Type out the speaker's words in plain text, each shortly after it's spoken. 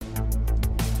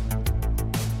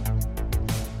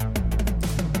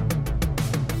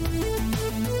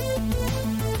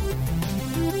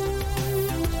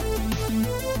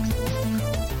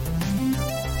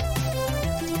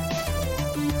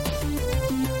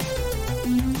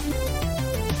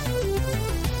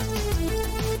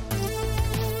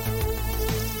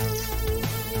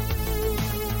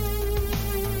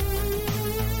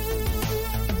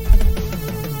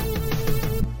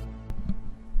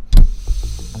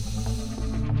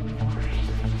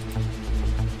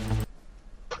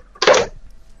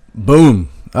Boom.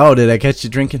 Oh, did I catch you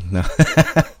drinking? No.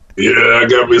 Yeah, I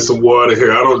got me some water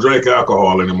here. I don't drink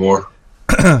alcohol anymore.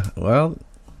 Well,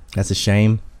 that's a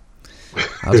shame.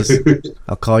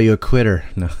 I'll call you a quitter.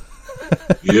 No.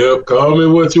 Yep, call me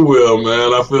what you will,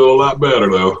 man. I feel a lot better,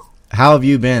 though. How have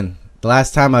you been? The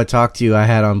last time I talked to you, I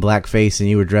had on blackface and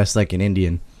you were dressed like an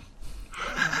Indian.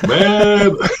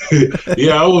 Man,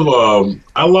 yeah,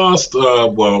 I lost,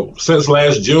 since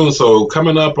last June, so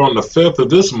coming up on the 5th of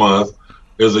this month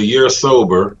is a year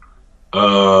sober.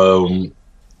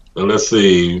 Let's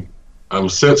see,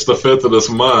 since the 5th of this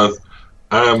month,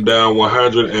 I am down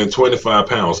 125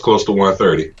 pounds, close to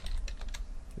 130.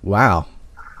 Wow,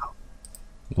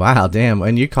 damn.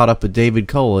 And you caught up with David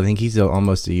Cole. I think he's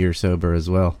almost a year sober as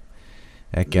well.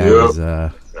 That guy was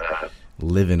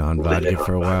living on vodka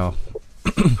for a while.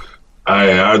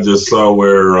 I just saw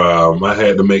where I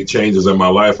had to make changes in my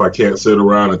life. I can't sit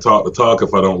around and talk the talk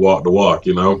if I don't walk the walk,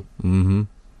 you know? Mm-hmm.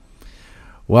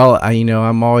 Well,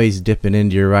 I'm always dipping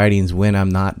into your writings when I'm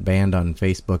not banned on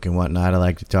Facebook and whatnot. I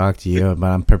like to talk to you, but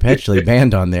I'm perpetually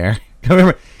banned on there. I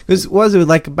remember, it was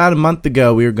like about a month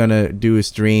ago we were going to do a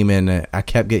stream, and I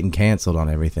kept getting canceled on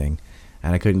everything,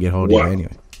 and I couldn't get hold of you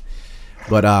anyway.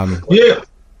 But yeah.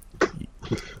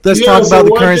 Let's talk about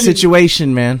the current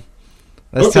situation, man.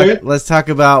 Let's talk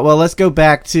about, let's go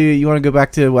back to, you want to go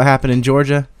back to what happened in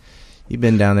Georgia? You've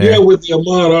been down there. Yeah, with the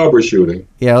Ahmaud Arbery shooting.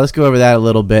 Yeah, let's go over that a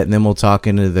little bit, and then we'll talk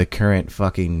into the current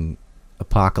fucking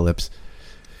apocalypse.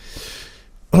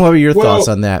 What were your thoughts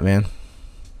on that, man?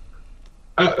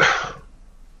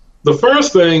 The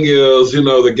first thing is,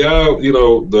 the guy,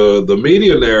 the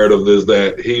media narrative is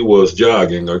that he was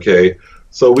jogging, okay?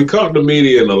 So we caught the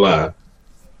media in a lie.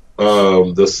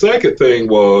 The second thing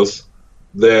was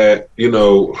that,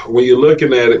 when you're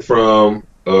looking at it from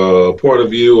a point of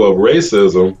view of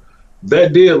racism,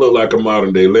 that did look like a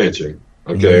modern day lynching,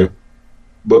 okay? Mm-hmm.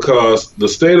 Because the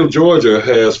state of Georgia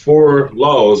has 4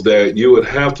 laws that you would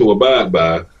have to abide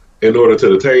by in order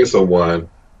to detain someone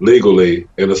legally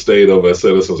in a state of a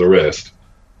citizen's arrest.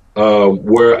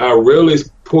 Where I really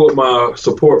pulled my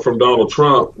support from Donald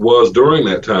Trump was during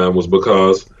that time was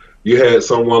because you had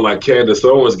someone like Candace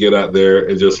Owens get out there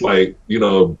and just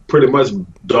pretty much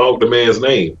dog the man's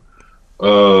name.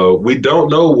 We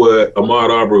don't know what Ahmaud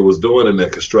Arbery was doing in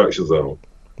that construction zone.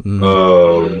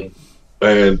 Mm-hmm.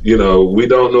 And, we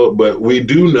don't know, but we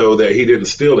do know that he didn't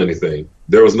steal anything.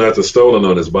 There was nothing stolen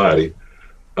on his body.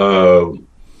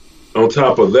 On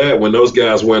top of that, when those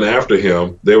guys went after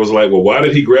him, they was like, well, why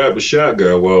did he grab the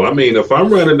shotgun? Well, I mean, if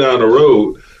I'm running down the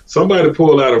road, somebody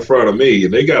pulled out in front of me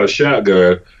and they got a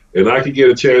shotgun and I could get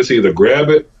a chance to either grab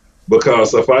it,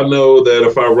 because if I know that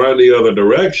if I run the other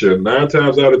direction, 9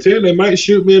 times out of 10, they might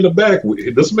shoot me in the back.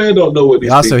 This man don't know what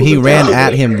these also, he ran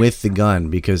at him with the gun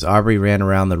because Arbery ran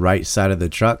around the right side of the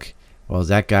truck. Well,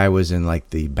 that guy was in like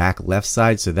the back left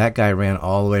side, so that guy ran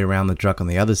all the way around the truck on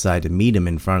the other side to meet him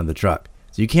in front of the truck.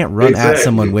 So you can't run at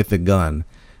someone with a gun.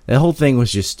 That whole thing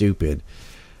was just stupid.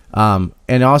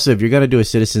 And also, if you're going to do a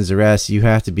citizen's arrest, you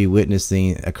have to be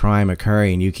witnessing a crime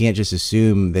occurring. You can't just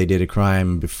assume they did a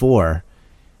crime before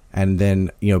and then,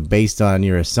 based on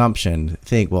your assumption,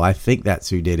 think, well, I think that's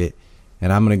who did it,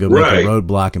 and I'm going to go make a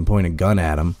roadblock and point a gun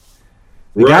at him.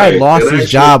 The guy lost his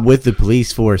job with the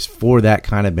police force for that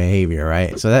kind of behavior,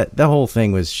 right? So the whole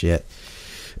thing was shit.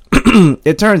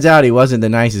 It turns out he wasn't the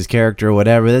nicest character or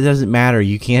whatever. That doesn't matter.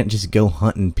 You can't just go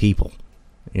hunting people,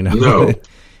 No.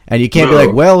 And you can't be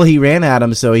like, well, he ran at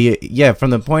him, so from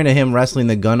the point of him wrestling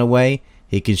the gun away,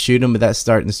 he could shoot him, but that's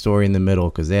starting the story in the middle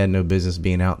because they had no business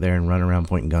being out there and running around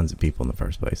pointing guns at people in the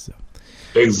first place. So.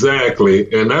 Exactly,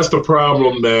 and that's the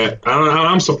problem that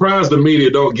I'm surprised the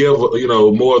media don't give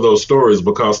more of those stories,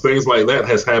 because things like that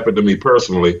has happened to me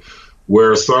personally,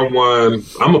 where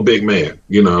I'm a big man,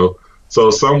 so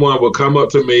someone would come up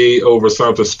to me over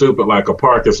something stupid like a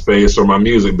parking space or my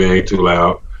music being too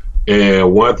loud,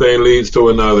 and one thing leads to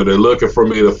another. They're looking for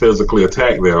me to physically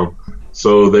attack them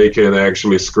so they can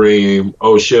actually scream,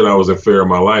 "Oh shit, I was in fear of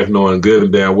my life," knowing good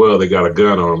and damn well they got a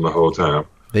gun on them the whole time.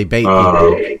 They bait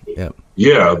people. Yep.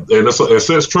 Yeah, and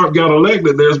since Trump got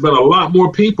elected, there's been a lot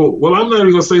more people. Well, I'm not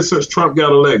even going to say since Trump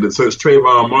got elected, since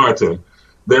Trayvon Martin,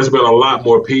 there's been a lot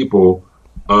more people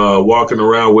walking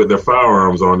around with their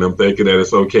firearms on them, thinking that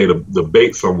it's okay to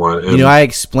bait someone. And, I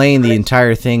explained the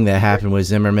entire thing that happened with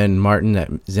Zimmerman and Martin, that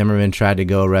Zimmerman tried to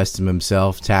go arrest him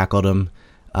himself, tackled him,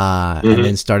 and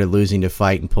then started losing the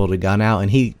fight and pulled a gun out.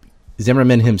 And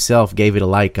Zimmerman himself gave it a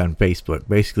like on Facebook,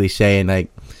 basically saying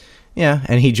like, yeah,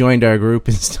 and he joined our group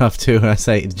and stuff too. And I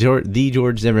say, the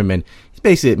George Zimmerman, he's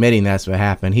basically admitting that's what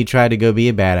happened. He tried to go be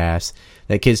a badass.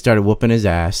 That kid started whooping his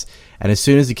ass. And as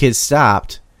soon as the kid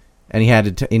stopped and he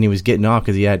had to, and he was getting off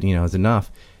because he had, it was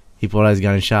enough. He pulled out his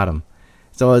gun and shot him.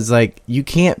 So it's like you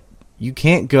can't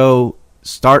go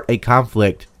start a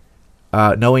conflict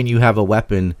knowing you have a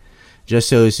weapon just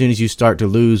so as soon as you start to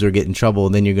lose or get in trouble,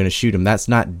 then you're going to shoot him. That's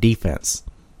not defense.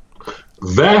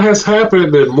 That has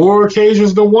happened in more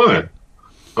occasions than one.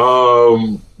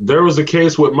 There was a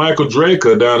case with Michael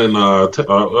Draker down in,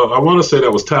 I want to say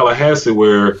that was Tallahassee,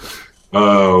 where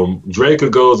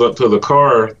Draker goes up to the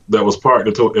car that was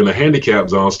parked in a handicap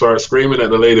zone, starts screaming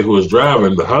at the lady who was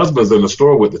driving. The husband's in the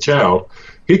store with the child.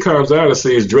 He comes out and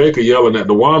sees Draker yelling at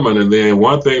the woman, and then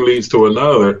one thing leads to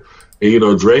another. And,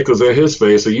 Draker's in his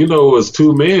face. And, as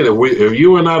two men, if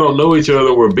you and I don't know each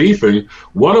other, we're beefing,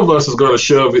 one of us is going to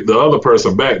shove the other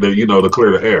person back to, to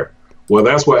clear the air. Well,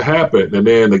 that's what happened. And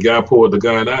then the guy pulled the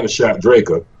gun out and shot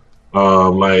Draker.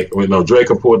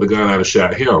 Draker pulled the gun out and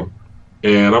shot him.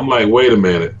 And I'm like, wait a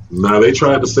minute. Now, they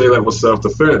tried to say that was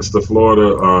self-defense. The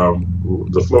Florida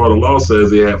law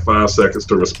says he had 5 seconds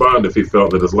to respond if he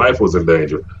felt that his life was in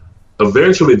danger.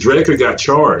 Eventually, Draker got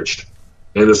charged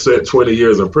and is set 20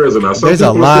 years in prison. Now, there's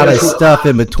a lot of stuff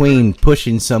in between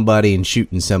pushing somebody and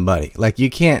shooting somebody. Like, you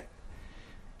can't.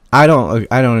 I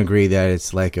don't agree that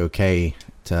it's like okay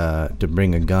to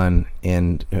bring a gun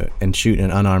and shoot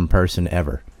an unarmed person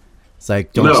ever. It's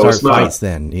like, don't start fights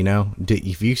then,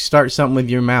 If you start something with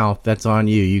your mouth, that's on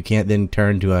you. You can't then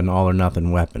turn to an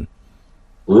all-or-nothing weapon.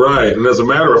 Right. And as a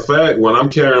matter of fact, when I'm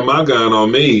carrying my gun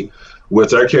on me,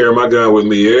 which I carry my gun with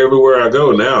me everywhere I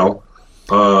go now,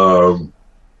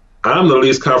 I'm the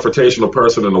least confrontational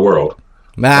person in the world.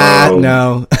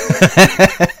 No.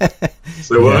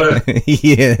 Say what?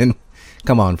 Yeah.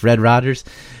 Come on, Fred Rogers.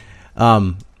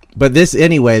 But this,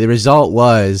 anyway, the result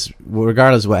was,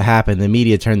 regardless of what happened, the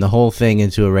media turned the whole thing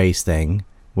into a race thing,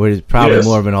 where it's probably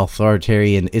more of an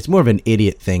authoritarian, it's more of an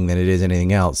idiot thing than it is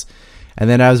anything else. And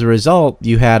then as a result,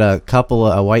 you had a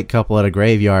white couple at a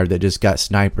graveyard that just got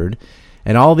sniped.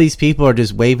 And all these people are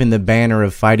just waving the banner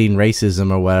of fighting racism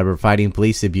or whatever, fighting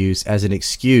police abuse as an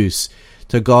excuse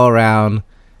to go around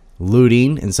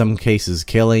looting, in some cases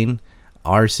killing,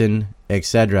 arson,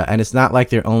 etc. And it's not like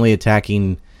they're only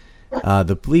attacking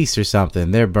the police or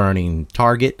something. They're burning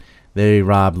Target. They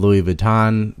robbed Louis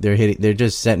Vuitton. They're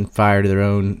just setting fire to their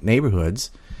own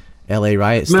neighborhoods, LA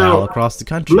riot style, across the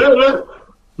country.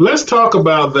 Let's talk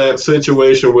about that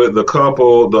situation with the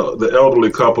couple, the elderly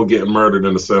couple getting murdered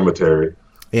in the cemetery.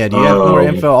 Yeah, do you have more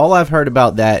info? All I've heard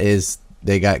about that is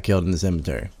they got killed in the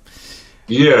cemetery.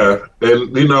 Yeah,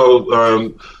 and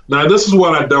now this is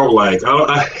what I don't like.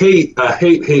 I hate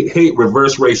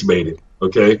reverse race baiting.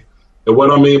 Okay, and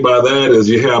what I mean by that is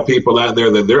you have people out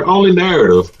there that their only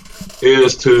narrative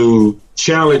is to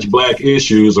challenge black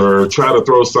issues or try to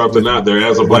throw something out there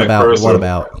as a black person. What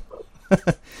about?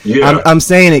 Yeah, I'm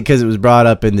saying it because it was brought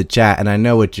up in the chat, and I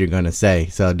know what you're gonna say.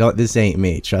 So this ain't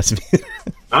me. Trust me.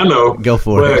 I know. Go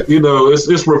for it. But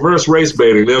it's reverse race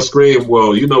baiting. They'll scream,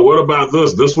 "Well, what about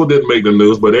this? This one didn't make the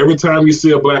news." But every time you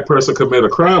see a black person commit a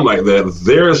crime like that,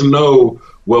 there's no,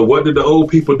 "Well, what did the old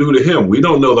people do to him?" We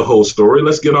don't know the whole story.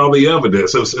 Let's get all the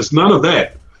evidence. It's none of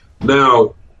that.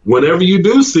 Now, whenever you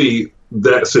do see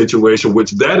that situation,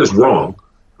 which that is wrong.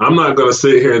 I'm not going to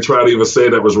sit here and try to even say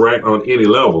that was right on any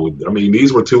level. I mean,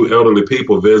 these were two elderly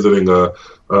people visiting a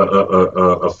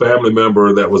family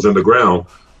member that was in the ground.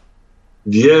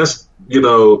 Yes,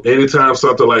 anytime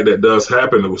something like that does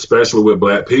happen, especially with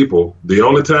black people, the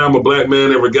only time a black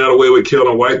man ever got away with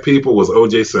killing white people was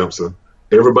O.J. Simpson.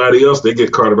 Everybody else, they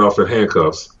get carted off in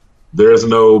handcuffs. There's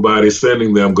nobody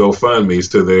sending them GoFundMes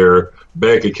to their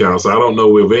bank accounts. I don't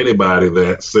know of anybody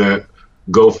that sent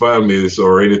GoFundMes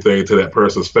or anything to that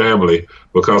person's family,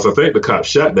 because I think the cops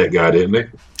shot that guy, didn't they?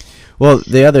 Well,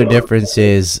 the other difference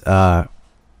is that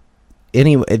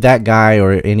guy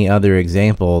or any other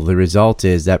example, the result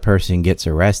is that person gets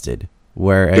arrested.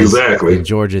 Whereas in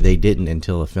Georgia, they didn't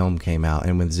until the film came out.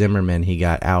 And with Zimmerman, he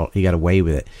got away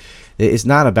with it. It's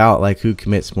not about like who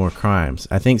commits more crimes.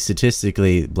 I think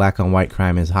statistically, black on white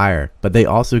crime is higher, but they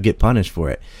also get punished for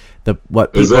it.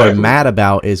 What people are mad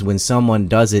about is when someone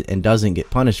does it and doesn't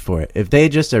get punished for it. If they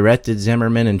just arrested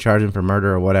Zimmerman and charged him for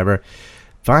murder or whatever,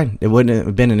 fine. It wouldn't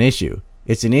have been an issue.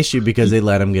 It's an issue because they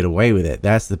let him get away with it.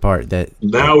 That's the part that...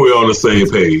 Now we're on the same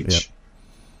page.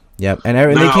 Yep. And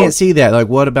they can't see that. Like,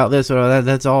 what about this or that?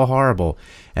 That's all horrible.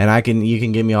 And you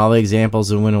can give me all the examples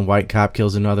of when a white cop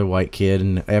kills another white kid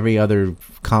and every other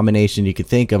combination you could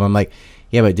think of. I'm like,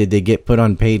 yeah, but did they get put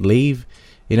on paid leave?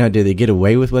 Did they get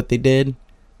away with what they did?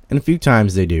 And a few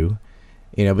times they do,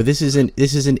 but this is an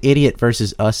idiot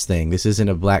versus us thing. This isn't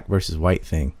a black versus white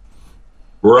thing.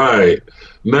 Right.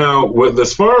 Now, with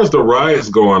as far as the riots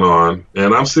going on,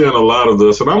 and I'm seeing a lot of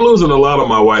this, and I'm losing a lot of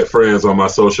my white friends on my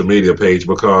social media page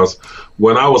because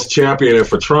when I was championing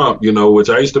for Trump, which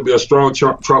I used to be a strong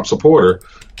Trump supporter,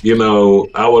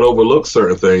 I would overlook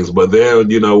certain things. But then,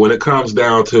 when it comes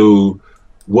down to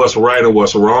what's right and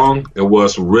what's wrong, and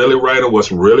what's really right and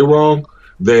what's really wrong,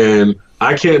 then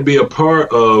I can't be a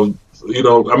part of,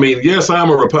 yes, I'm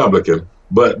a Republican.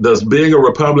 But does being a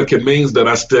Republican means that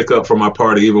I stick up for my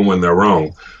party even when they're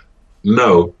wrong?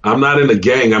 No, I'm not in a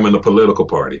gang. I'm in a political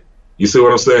party. You see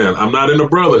what I'm saying? I'm not in a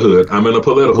brotherhood. I'm in a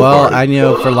political party. Well, I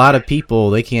know for a lot of people,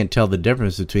 they can't tell the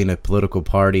difference between a political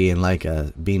party and like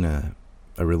being a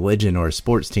religion or a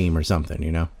sports team or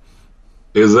something,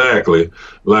 Exactly.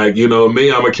 Like,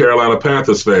 me, I'm a Carolina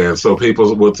Panthers fan. So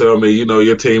people will tell me,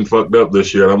 your team fucked up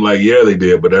this year. And I'm like, yeah, they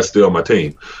did, but that's still my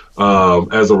team.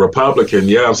 As a Republican,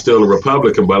 yeah, I'm still a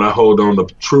Republican, but I hold on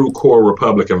to true core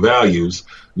Republican values,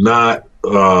 not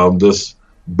this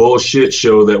bullshit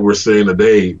show that we're seeing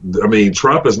today. I mean,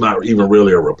 Trump is not even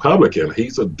really a Republican.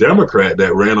 He's a Democrat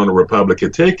that ran on a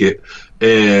Republican ticket.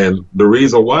 And the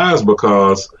reason why is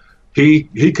because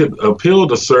he could appeal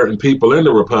to certain people in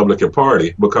the Republican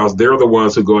Party because they're the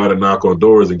ones who go out and knock on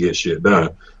doors and get shit done.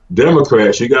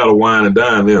 Democrats, you got to wine and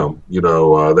dine them.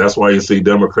 That's why you see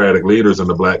Democratic leaders in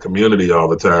the black community all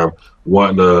the time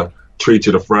wanting to treat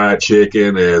you to fried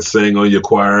chicken and sing on your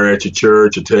choir at your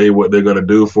church and tell you what they're going to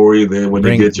do for you. Then when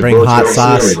they get your bring hot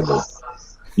sauce.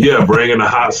 Yeah, bringing the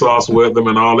hot sauce with them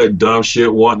and all that dumb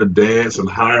shit, wanting to dance and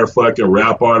hire fucking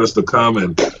rap artists to come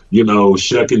and,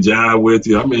 shuck and jive with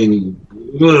you. I mean,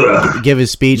 give his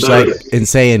speech and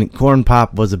saying Corn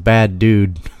Pop was a bad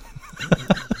dude.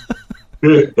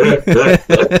 Right.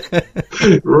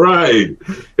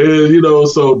 And,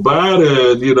 so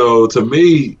Biden, to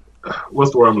me,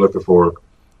 what's the word I'm looking for?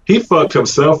 He fucked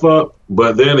himself up.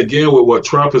 But then again, with what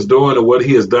Trump is doing and what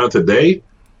he has done today,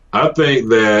 I think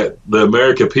that the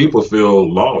American people feel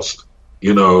lost,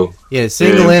 Yeah,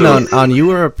 single in on you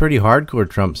were a pretty hardcore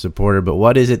Trump supporter, but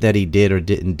what is it that he did or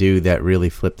didn't do that really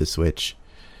flipped the switch?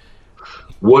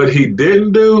 What he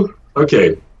didn't do?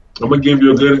 Okay, I'm going to give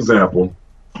you a good example.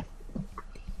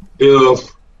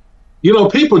 If,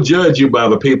 people judge you by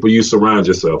the people you surround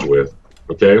yourself with,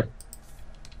 okay?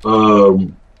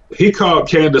 He called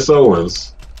Candace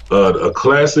Owens a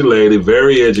classy lady,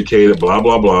 very educated, blah,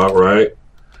 blah, blah, right?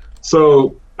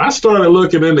 So I started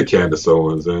looking into Candace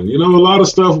Owens, and a lot of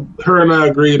stuff her and I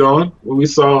agreed on when we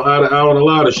saw eye to eye on a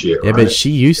lot of shit. Yeah, right? but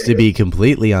she used to be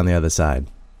completely on the other side.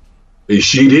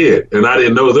 She did, and I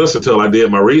didn't know this until I did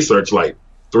my research like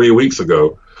 3 weeks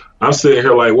ago. I'm sitting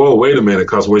here like, whoa, wait a minute,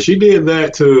 because when she did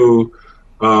that to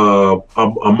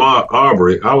Ahmaud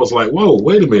Arbery, I was like, whoa,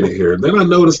 wait a minute here. Then I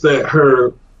noticed that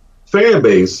her fan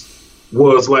base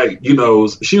was like,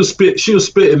 she was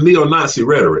spitting neo-Nazi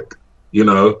rhetoric,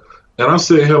 And I'm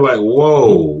sitting here like,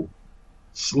 whoa,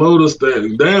 slow this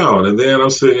thing down. And then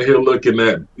I'm sitting here looking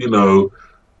at,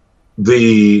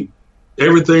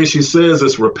 everything she says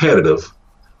is repetitive.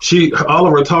 All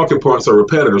of her talking points are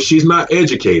repetitive. She's not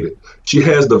educated. She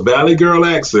has the Valley Girl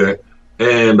accent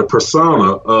and the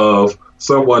persona of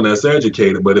someone that's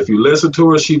educated. But if you listen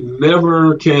to her, she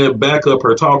never can back up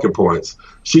her talking points.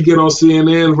 She get on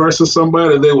CNN versus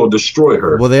somebody, they will destroy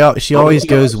her. Well, she always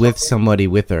goes with somebody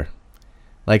with her.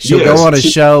 Like, she'll go on a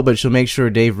show, but she'll make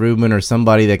sure Dave Rubin or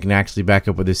somebody that can actually back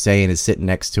up what they're saying is sitting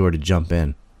next to her to jump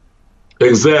in.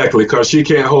 Exactly, because she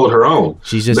can't hold her own.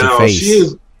 She's just a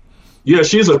face.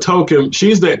 She's a token.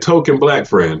 She's that token black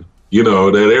friend,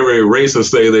 that every racist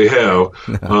say they have.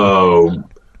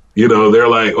 They're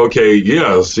like, okay,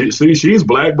 yeah, she's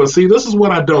black, but see, this is what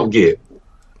I don't get.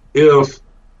 If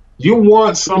you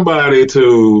want somebody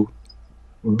to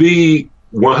be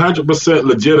 100%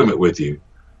 legitimate with you,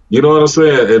 you know what I'm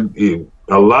saying? And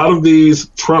a lot of these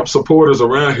Trump supporters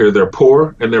around here, they're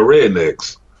poor and they're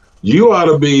rednecks. You ought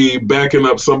to be backing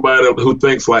up somebody who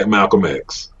thinks like Malcolm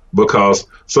X, because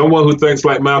someone who thinks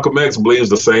like Malcolm X believes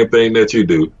the same thing that you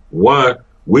do. One,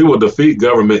 we will defeat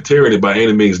government tyranny by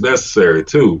any means necessary.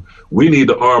 Two, we need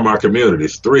to arm our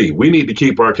communities. Three, we need to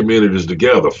keep our communities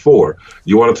together. Four,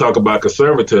 you want to talk about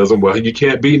conservatism? Well, you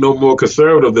can't be no more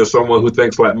conservative than someone who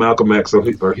thinks like Malcolm X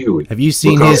or Huey. Have you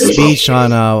seen his speech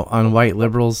on white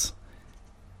liberals?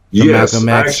 Yes,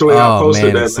 actually, I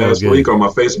posted that last week on my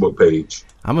Facebook page.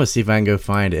 I'm going to see if I can go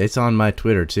find it. It's on my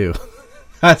Twitter, too.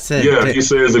 I said, yeah, he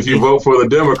says if you vote for the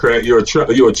Democrat, you're a chump.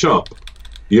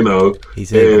 He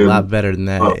said a lot better than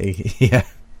that. Yeah,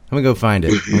 I'm gonna go find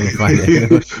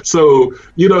it.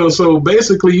 So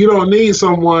basically, you don't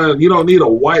need a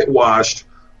whitewashed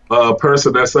a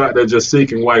person that's out there just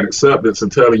seeking white acceptance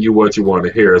and telling you what you want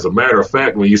to hear. As a matter of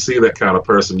fact, when you see that kind of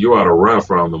person, you ought to run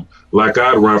from them. Like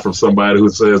I'd run from somebody who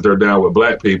says they're down with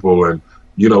black people and,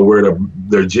 you know, wear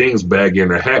their jeans baggy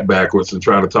and their hat backwards and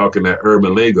trying to talk in that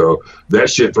urban lingo. That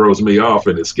shit throws me off,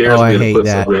 and it scares me to put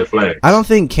some red flags. I don't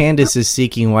think Candace is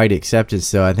seeking white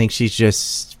acceptance, though. I think she's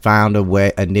just found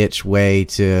a niche way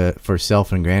for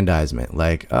self-aggrandizement.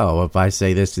 Like, oh, if I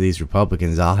say this to these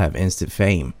Republicans, I'll have instant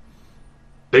fame.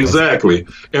 Exactly.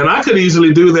 And I could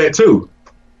easily do that, too.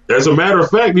 As a matter of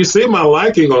fact, you see my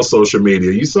liking on social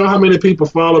media. You saw how many people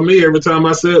follow me every time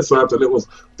I said something. It was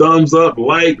thumbs up,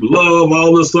 like, love,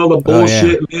 all this other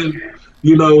bullshit. Oh, yeah. And then,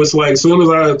 you know, it's like, as soon as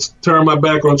I turn my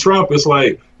back on Trump, it's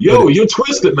like, yo, you're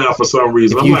twisted now for some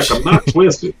reason. I'm like, I'm not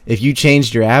twisted. If you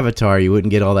changed your avatar, you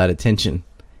wouldn't get all that attention.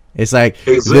 It's like,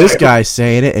 this guy's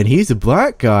saying it, and he's a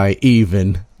black guy,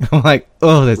 even. I'm like,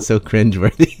 oh, that's so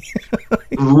cringeworthy.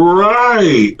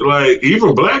 Right. Like,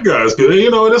 even black guys, you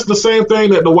know, it's the same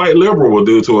thing that the white liberal will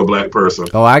do to a black person.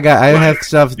 Oh, I have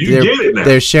stuff. You get it now.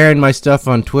 They're sharing my stuff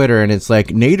on Twitter, and it's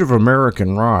like, Native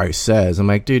American Rye says. I'm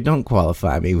like, dude, don't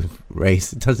qualify me with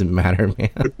race. It doesn't matter, man.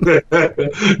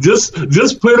 just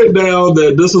put it down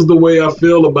that this is the way I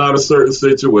feel about a certain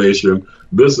situation.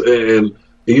 And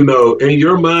you know, in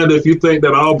your mind, if you think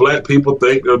that all black people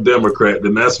think they're Democrat,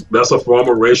 then that's a form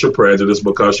of racial prejudice,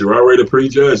 because you already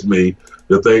prejudged me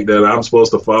to think that I'm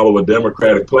supposed to follow a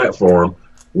Democratic platform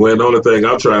when the only thing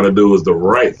I'm trying to do is the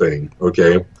right thing.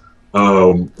 Okay.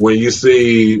 When you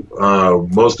see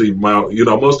most of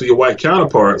your white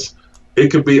counterparts, it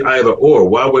could be either or.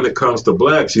 Why, when it comes to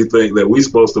blacks, you think that we're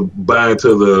supposed to buy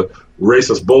into the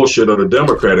racist bullshit of the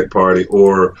Democratic Party,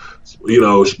 or, you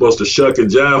know, supposed to shuck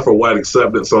and jive for white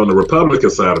acceptance on the Republican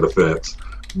side of the fence?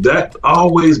 That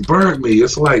always burnt me.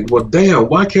 It's like, well, damn,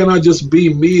 why can't I just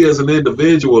be me as an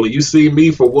individual, and you see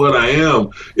me for what I am?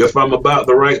 If I'm about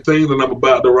the right thing, then I'm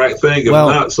about the right thing. If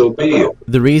not, so be it.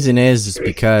 The reason is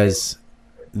because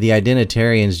the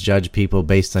identitarians judge people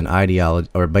based on ideology,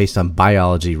 or based on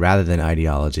biology rather than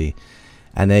ideology.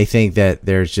 And they think that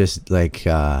there's just like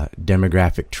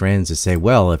demographic trends that say,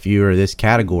 well, if you're this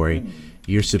category,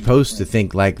 you're supposed to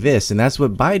think like this. And that's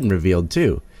what Biden revealed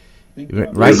too.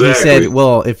 Right? Exactly. He said,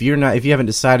 well, if you haven't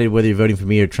decided whether you're voting for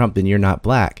me or Trump, then you're not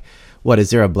black. What, is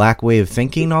there a black way of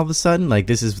thinking all of a sudden? Like,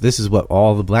 this is what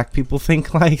all the black people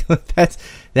think like?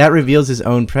 That reveals his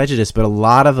own prejudice. But a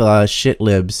lot of shit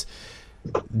libs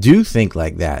do think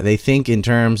like that. They think in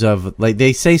terms of, like,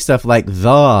 they say stuff like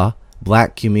the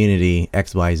black community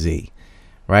XYZ,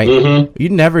 right? Mm-hmm.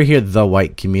 You'd never hear the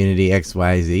white community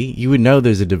XYZ. You would know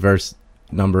there's a diverse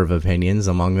number of opinions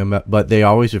among them, but they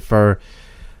always refer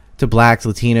to blacks,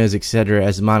 Latinos, etc.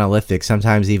 as monolithic.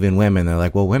 Sometimes even women. They're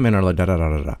like, well, women are like da da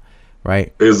da da da,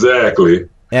 right? Exactly.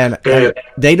 And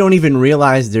they don't even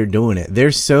realize they're doing it.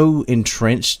 They're so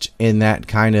entrenched in that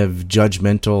kind of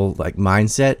judgmental like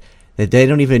mindset that they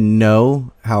don't even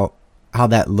know how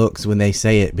that looks when they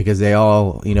say it, because they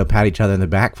all, you know, pat each other in the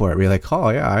back for it. We're like, oh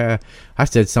yeah, I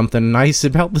said something nice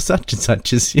about the such and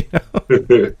suches, you know.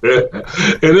 And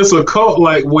it's a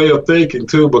cult-like way of thinking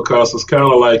too, because it's kind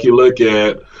of like you look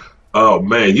at, oh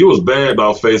man, you was banned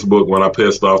off Facebook when I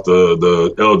pissed off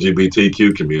the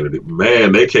LGBTQ community.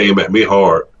 Man, they came at me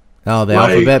hard. Oh, the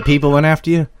alphabet people went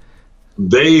after you?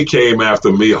 They came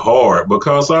after me hard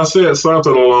because I said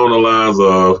something along the lines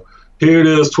of, here it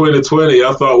is, 2020.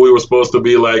 I thought we were supposed to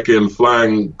be like in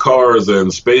flying cars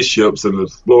and spaceships and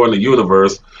exploring the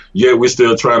universe, yet we're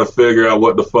still trying to figure out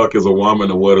what the fuck is a woman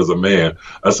and what is a man.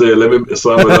 I said, let me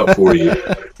sum it up for you.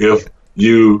 If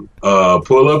you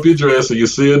pull up your dress and you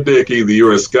see a dick, either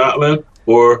you're in Scotland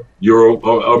or you're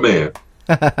a man.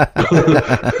 I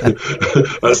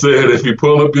said, if you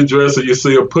pull up your dress and you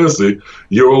see a pussy,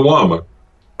 you're a woman.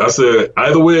 I said,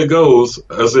 either way it goes,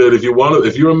 I said, if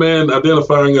you're a man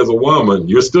identifying as a woman,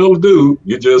 you're still a dude.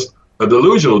 You're just a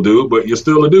delusional dude, but you're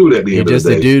still a dude at the end of the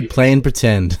day. You're just a dude playing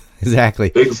pretend.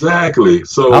 Exactly. Exactly.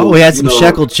 So, we had some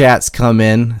shekel chats come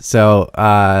in. So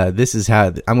this is how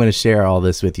I'm going to share all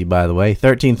this with you, by the way.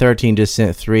 1313 just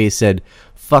sent 3, said,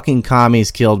 fucking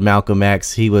commies killed Malcolm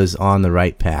X. He was on the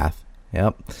right path.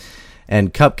 Yep.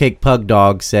 And Cupcake Pug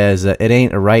Dog says, it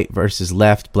ain't a right versus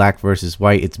left, black versus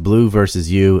white. It's blue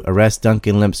versus you. Arrest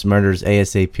Duncan Limp's murders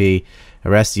ASAP.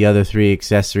 Arrest the other 3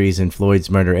 accessories in Floyd's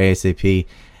murder ASAP.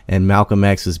 And Malcolm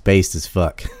X was based as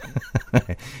fuck.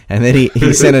 And then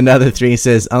he sent another 3. He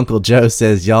says, Uncle Joe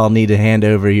says, y'all need to hand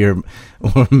over your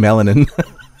melanin.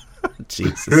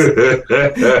 Jesus.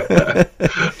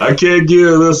 I can't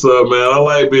give this up, man. I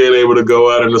like being able to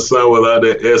go out in the sun without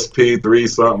that SP3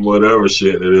 something, whatever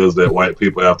shit it is that white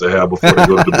people have to have before they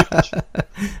go to the beach.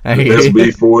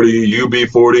 SB40,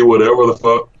 UB40, whatever the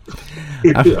fuck.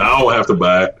 I don't have to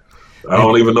buy it. I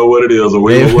don't even know what it is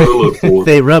or even what to look for.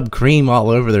 They rub cream all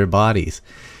over their bodies.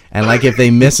 And like if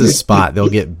they miss a spot, they'll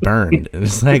get burned. And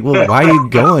it's like, well, why are you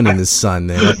going in the sun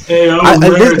then? Hey,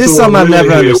 this is something I've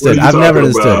never understood. I've never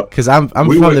understood because I'm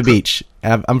from the beach.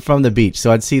 I'm from the beach,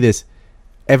 so I'd see this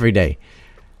every day.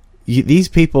 These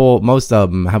people, most of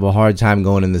them, have a hard time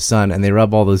going in the sun, and they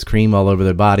rub all this cream all over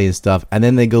their body and stuff, and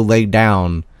then they go lay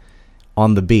down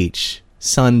on the beach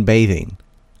sunbathing.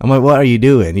 I'm like, what are you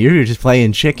doing? You're just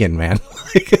playing chicken, man.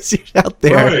 Because you're out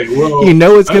there. Right, well, you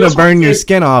know it's going to burn your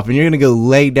skin off, and you're going to go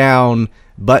lay down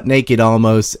butt naked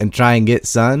almost and try and get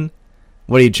sun?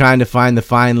 What are you trying to find the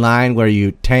fine line where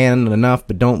you tan enough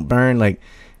but don't burn? Like,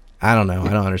 I don't know. I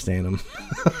don't understand them.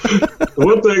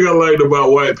 One thing I liked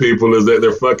about white people is that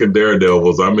they're fucking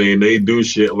daredevils. I mean, they do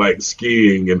shit like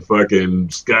skiing and fucking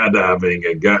skydiving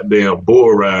and goddamn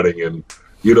bull riding and,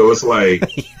 you know, it's like...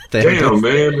 Damn,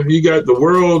 man, you got the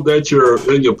world that you're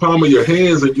in your palm of your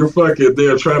hands and you're fucking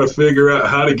there trying to figure out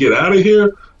how to get out of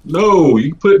here? No,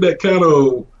 you put that kind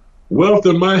of wealth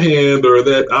in my hand or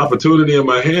that opportunity in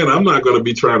my hand, I'm not going to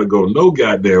be trying to go no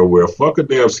goddamn where. Fuck a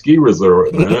damn ski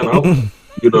resort, man.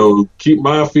 I'll, keep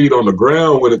my feet on the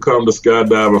ground when it comes to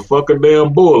skydiving. Fuck a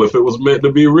damn bull. If it was meant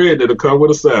to be red, it'll come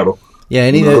with a saddle. Yeah,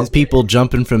 any of those people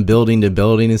jumping from building to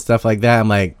building and stuff like that, I'm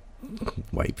like,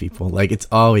 white people. Like, it's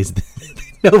always...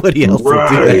 Nobody else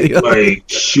right, do that. Like,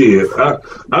 shit.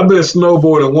 I've been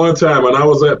snowboarding one time, and I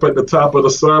was up at the top of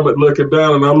the summit looking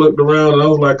down, and I looked around, and I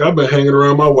was like, I've been hanging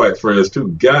around my white friends too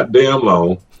goddamn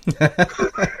long.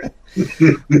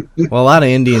 Well, a lot of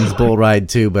Indians bull ride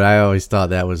too, but I always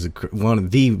thought that was one of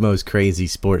the most crazy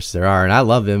sports there are, and I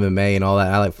love MMA and all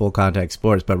that. I like full contact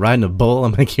sports, but riding a bull,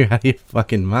 I'm like, you're out of your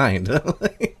fucking mind.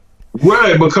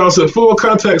 Right, because in full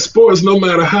contact sports, no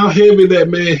matter how heavy that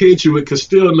man hits you, it can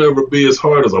still never be as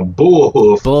hard as a bull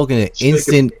hoof. Bull can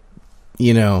instant,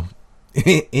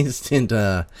 instant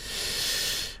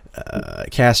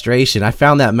castration. I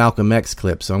found that Malcolm X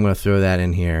clip, so I'm going to throw that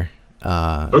in here.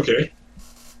 Okay.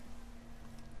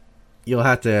 You'll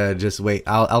have to just wait.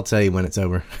 I'll tell you when it's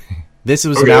over. This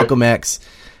was Malcolm X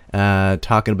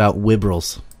talking about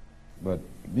liberals. But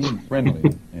being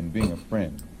friendly and being a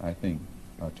friend, I think,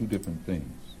 are two different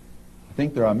things. I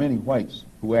think there are many whites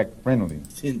who act friendly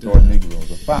toward Negroes.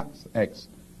 A fox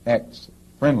acts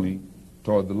friendly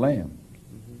toward the lamb.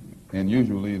 And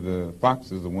usually the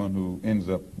fox is the one who ends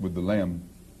up with the lamb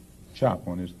chop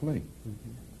on his plate.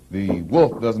 The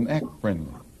wolf doesn't act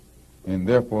friendly, and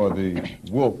therefore the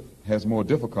wolf has more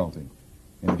difficulty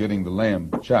in getting the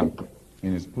lamb chopped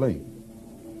in his plate.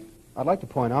 I'd like to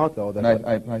point out, though, that...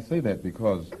 I say that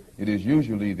because it is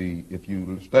usually if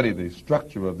you study the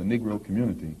structure of the Negro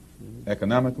community,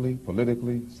 economically,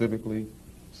 politically, civically,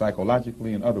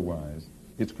 psychologically, and otherwise,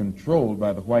 it's controlled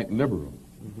by the white liberal,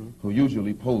 who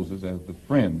usually poses as the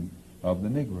friend of the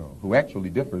Negro, who actually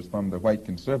differs from the white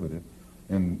conservative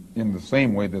in the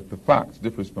same way that the fox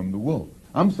differs from the wolf.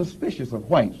 I'm suspicious of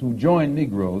whites who join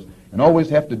Negroes and always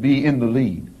have to be in the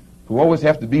lead, who always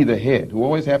have to be the head, who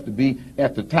always have to be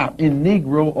at the top in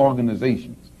Negro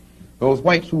organizations. Those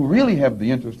whites who really have the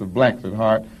interest of blacks at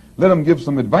heart, let them give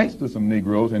some advice to some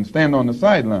Negroes and stand on the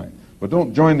sideline. But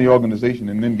don't join the organization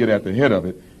and then get at the head of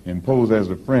it and pose as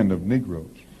a friend of Negroes.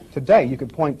 Today, you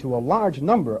could point to a large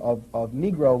number of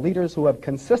Negro leaders who have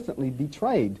consistently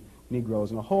betrayed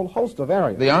Negroes in a whole host of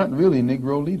areas. They aren't really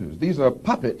Negro leaders. These are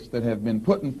puppets that have been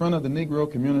put in front of the Negro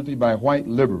community by white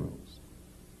liberals.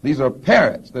 These are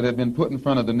parrots that have been put in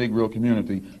front of the Negro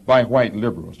community by white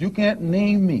liberals. You can't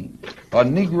name me a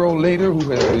Negro leader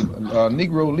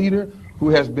who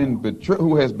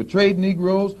has betrayed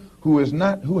Negroes, who has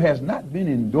not been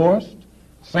endorsed,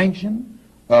 sanctioned,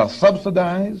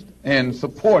 subsidized, and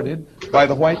supported by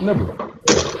the white liberal.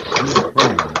 Being a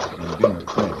friend and being a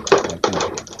friend, I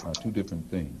think, are two different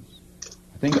things.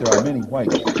 I think there are many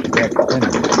whites who act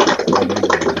friendly toward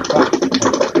Negroes.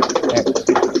 Act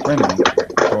friendly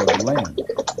toward the lamb.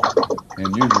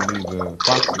 And usually the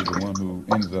fox is the one who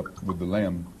ends up with the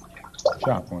lamb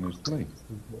chop on his plate.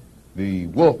 The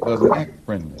wolf doesn't act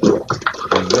friendly,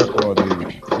 and therefore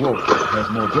the wolf has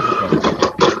more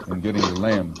difficulty in getting the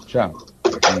lamb chopped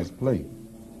on his plate.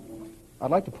 I'd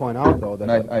like to point out, though, that...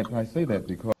 And I say that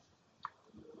because...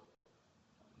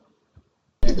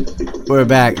 We're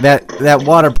back. That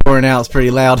water pouring out is pretty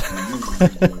loud.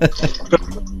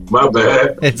 My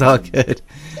bad. It's all good.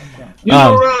 You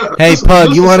know, right? Hey, This- Pug,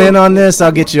 this you is want in something- on this?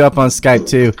 I'll get you up on Skype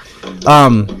too.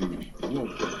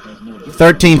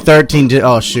 1313.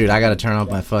 Oh shoot, I gotta turn off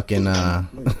my fucking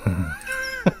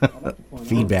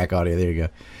feedback audio. There you go.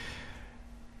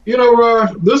 You know,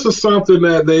 this is something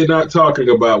that they're not talking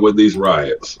about with these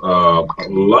riots. A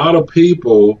lot of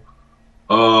people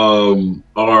are,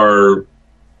 you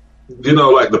know,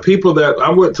 like the people that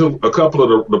I went to a couple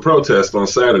of the protests on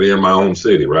Saturday in my home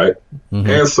city, right? Mm-hmm.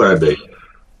 And Sunday.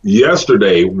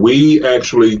 Yesterday, we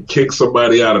actually kicked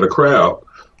somebody out of the crowd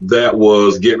that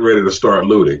was getting ready to start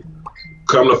looting.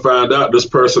 Come to find out, this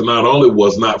person not only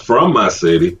was not from my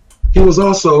city, he was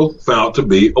also found to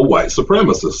be a white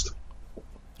supremacist.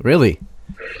 Really?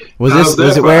 Was How's this? that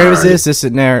Was it? for Where is hiring? this? This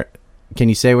is near. Can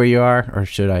you say where you are, or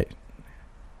should I?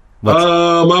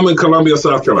 I'm in Columbia,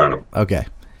 South Carolina. Okay.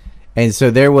 And so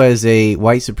there was a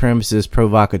white supremacist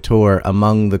provocateur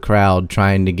among the crowd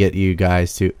trying to get you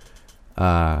guys to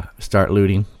start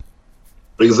looting.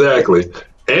 Exactly.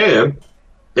 And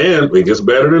it gets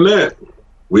better than that.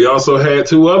 We also had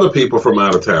two other people from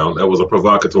out of town that was a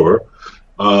provocateur,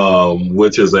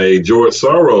 which is a George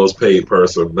Soros paid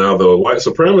person. Now, the white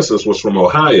supremacist was from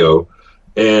Ohio,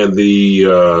 and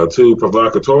the two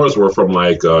provocateurs were from,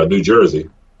 like, New Jersey.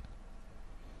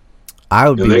 I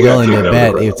would be And they got willing to kicked out of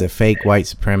bet the it's a fake white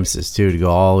supremacist too to go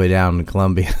all the way down to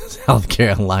Columbia, South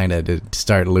Carolina to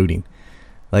start looting.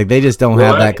 Like they just don't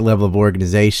have Right. that level of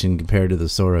organization compared to the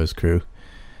Soros crew.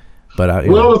 But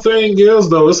Well, the thing is,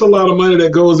 though, it's a lot of money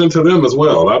that goes into them as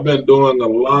well. I've been doing a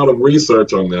lot of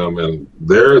research on them, and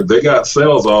they got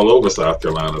cells all over South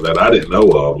Carolina that I didn't know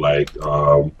of. Like,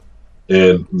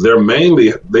 and they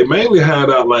mainly hide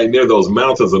out like near those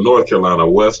mountains of North Carolina,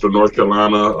 western North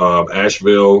Carolina,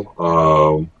 Asheville.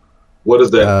 What is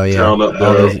that oh yeah, town up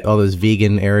there? all those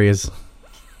vegan areas.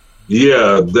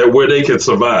 Yeah, that where they can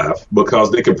survive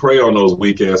because they can prey on those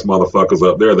weak ass motherfuckers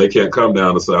up there. They can't come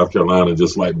down to South Carolina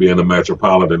just like be in the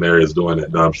metropolitan areas doing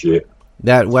that dumb shit.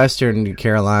 That western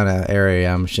Carolina area,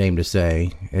 I'm ashamed to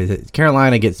say,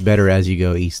 Carolina gets better as you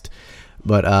go east.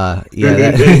 But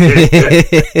yeah,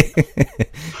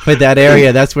 but that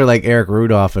area, that's where like Eric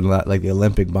Rudolph and like the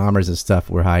Olympic bombers and stuff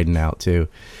were hiding out too.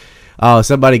 Oh,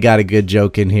 somebody got a good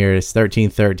joke in here. It's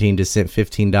 1313 just sent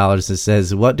 $15 and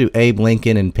says, "What do Abe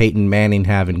Lincoln and Peyton Manning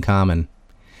have in common?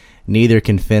 Neither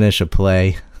can finish a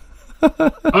play." Oh!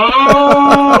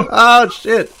 Oh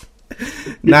shit!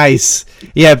 Nice.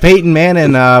 Yeah, Peyton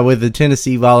Manning with the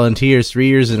Tennessee Volunteers 3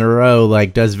 years in a row,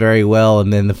 like does very well,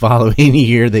 and then the following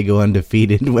year they go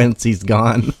undefeated once he's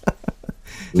gone.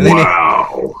 And then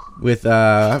Wow. with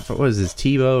what was this,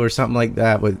 Tebow or something like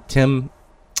that with Tim?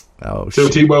 Oh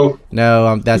Tim shit. Tebow?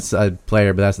 No, that's a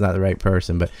player, but that's not the right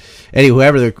person. But anyway,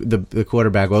 whoever the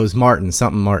quarterback, well, it was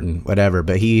Martin, whatever.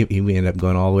 But he ended up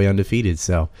going all the way undefeated.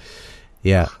 So,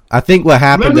 yeah, I think what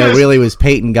happened there really was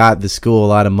Peyton got the school a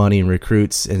lot of money and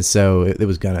recruits, and so it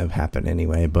was going to happen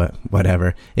anyway. But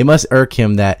whatever, it must irk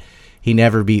him that he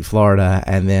never beat Florida,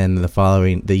 and then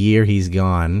the year he's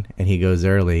gone and he goes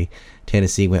early,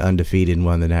 Tennessee went undefeated and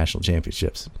won the national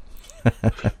championships.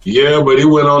 Yeah, but he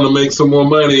went on to make some more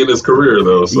money in his career,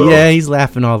 though. So. Yeah, he's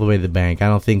laughing all the way to the bank.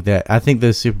 I think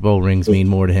those Super Bowl rings mean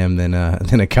more to him than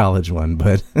a college one.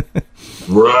 But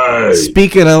Right.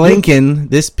 speaking of Lincoln,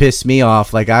 this pissed me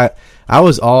off. Like I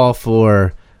was all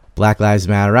for Black Lives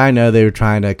Matter. I know they were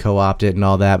trying to co-opt it and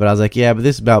all that, but I was like, yeah, but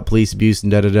this is about police abuse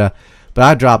and da-da-da. But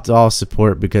I dropped all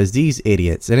support because these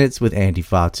idiots, and it's with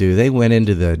Antifa too, they went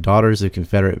into the Daughters of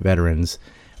Confederate Veterans,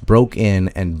 broke in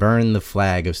and burned the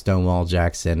flag of Stonewall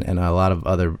Jackson and a lot of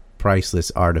other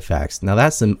priceless artifacts. Now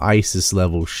that's some ISIS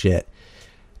level shit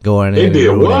going in and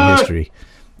ruining history.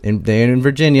 In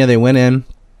Virginia, they went in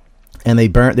and they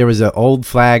burnt. There was an old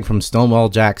flag from Stonewall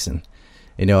Jackson,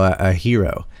 a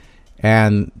hero,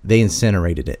 and they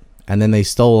incinerated it. And then they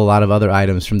stole a lot of other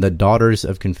items from the Daughters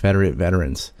of Confederate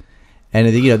Veterans. And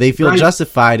they feel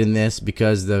justified in this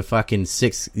because the fucking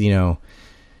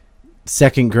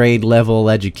second grade level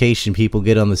education people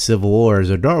get on the Civil War is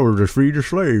a dollar to free the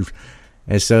slaves.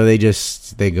 And so they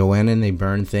go in and they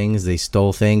burn things, they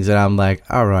stole things, and I'm like,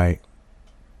 all right,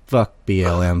 fuck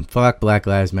BLM, fuck Black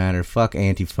Lives Matter, fuck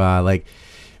Antifa, like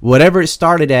whatever it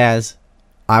started as,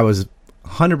 I was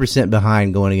 100%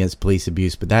 behind going against police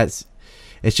abuse, but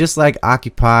it's just like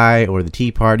Occupy or the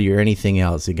Tea Party or anything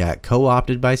else. It got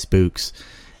co-opted by spooks,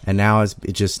 and now it's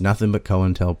just nothing but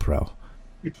COINTELPRO.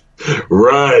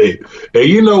 Right.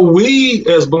 And we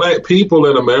as black people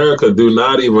in America do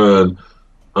not even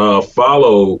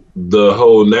follow the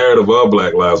whole narrative of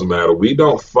Black Lives Matter. We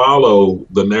don't follow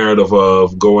the narrative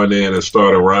of going in and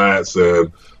starting riots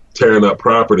and tearing up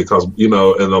property, because, you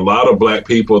know, and a lot of black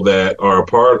people that are a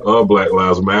part of Black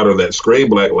Lives Matter, that scream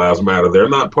Black Lives Matter, they're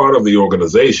not part of the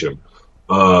organization.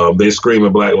 They scream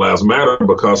at Black Lives Matter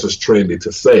because it's trendy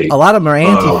to say. A lot of them are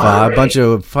Antifa, a bunch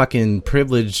of fucking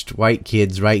privileged white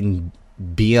kids writing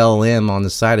BLM on the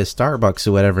side of Starbucks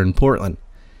or whatever in Portland.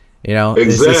 You know,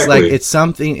 exactly. It's just like, it's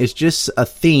something, it's just a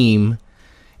theme.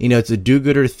 You know, it's a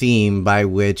do-gooder theme by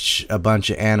which a bunch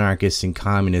of anarchists and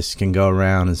communists can go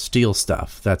around and steal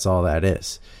stuff. That's all that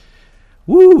is.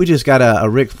 Woo, we just got a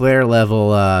Ric Flair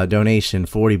level donation,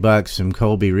 $40 from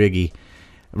Colby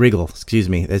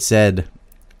Riggle, that said,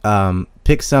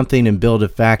 pick something and build a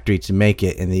factory to make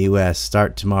it in the U.S.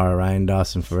 Start tomorrow, Ryan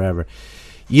Dawson forever.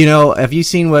 You know, have you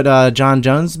seen what John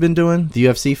Jones has been doing, the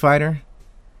UFC fighter?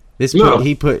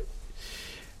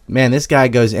 Man, this guy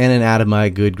goes in and out of my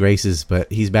good graces, but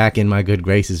he's back in my good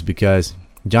graces because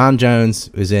John Jones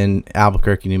was in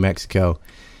Albuquerque, New Mexico.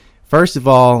 First of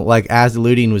all, like, as the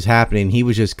looting was happening, he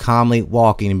was just calmly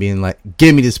walking and being like,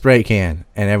 "Give me the spray can."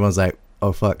 And everyone's like,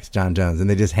 "Oh, fuck, it's John Jones." And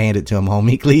they just hand it to him home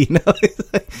meekly. You know?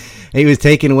 He was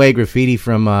taking away graffiti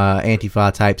from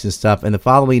Antifa types and stuff. And the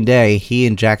following day, he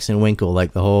and Jackson Winkle,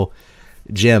 like the whole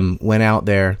gym, went out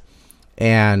there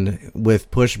and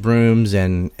with push brooms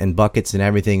and buckets and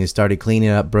everything, and started cleaning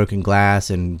up broken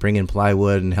glass and bringing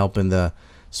plywood and helping the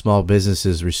small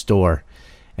businesses restore.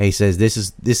 And he says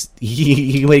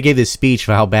he gave this speech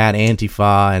for how bad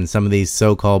Antifa and some of these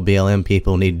so-called BLM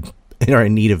people are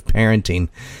in need of parenting.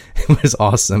 It was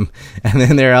awesome. And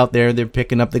then they're out there, they're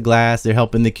picking up the glass, they're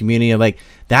helping the community. Like,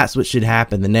 that's what should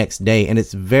happen the next day. And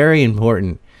it's very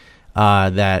important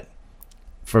that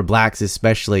for blacks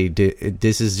especially,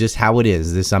 this is just how it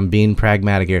is. I'm being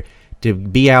pragmatic here. To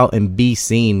be out and be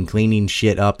seen cleaning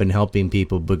shit up and helping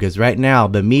people, because right now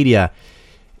the media,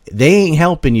 they ain't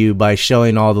helping you by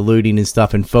showing all the looting and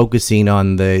stuff and focusing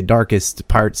on the darkest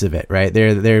parts of it, right?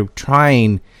 They're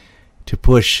trying to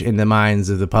push in the minds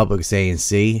of the public, saying,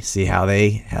 see how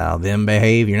them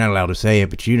behave. You're not allowed to say it,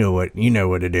 but you know what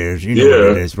it is. You know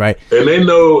what it is, right? And they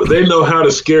know how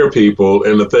to scare people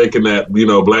into thinking that, you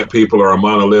know, black people are a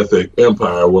monolithic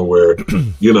empire when we're,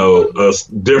 you know,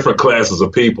 different classes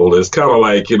of people. It's kind of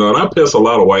like, you know, and I piss a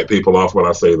lot of white people off when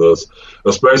I say this,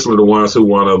 especially the ones who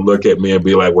want to look at me and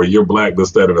be like, "Well, you're black,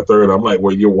 this, that, and the third." I'm like,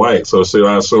 "Well, you're white. So should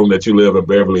I assume that you live in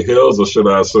Beverly Hills, or should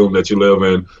I assume that you live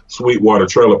in Sweetwater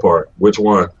Trailer Park? Which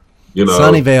one?" You know,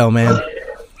 Sunnyvale, man.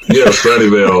 Yeah,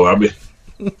 Sunnyvale. I mean,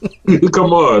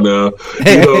 come on now.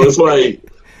 You know, it's like,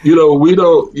 you know, we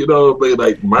don't, you know,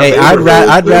 like my. Hey,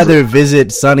 I'd rather visit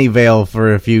Sunnyvale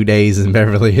for a few days than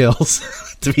Beverly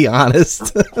Hills, to be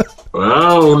honest. I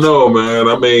don't know, man.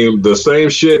 I mean, the same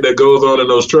shit that goes on in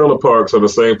those trailer parks are the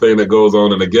same thing that goes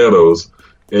on in the ghettos.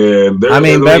 And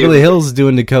Beverly Hills is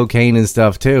doing the cocaine and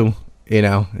stuff too. You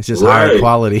know, it's just higher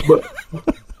quality.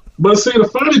 But see, the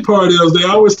funny part is they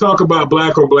always talk about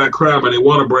black on black crime, and they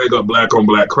want to bring up black on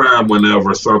black crime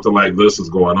whenever something like this is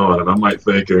going on. And I'm like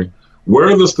thinking, where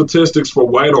are the statistics for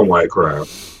white on white crime?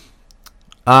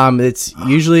 It's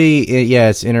usually,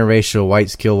 it's interracial.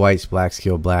 Whites kill whites, blacks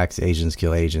kill blacks, Asians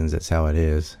kill Asians. That's how it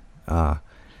is. But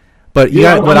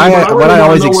what I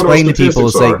always explain to people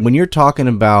is, like, when you're talking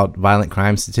about violent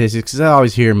crime statistics, 'cause I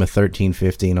always hear them a 13,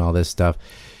 15, all this stuff.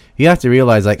 You have to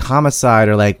realize, like, homicide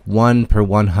are like 1 per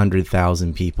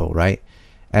 100,000 people, right?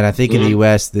 And I think in the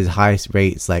U.S. the highest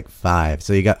rate is like 5.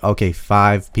 So you got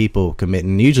 5 people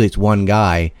committing. Usually it's one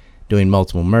guy doing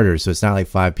multiple murders, so it's not like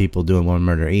 5 people doing one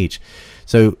murder each.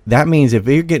 So that means if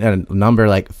you're getting a number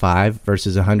like 5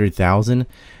 versus 100,000,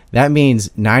 that means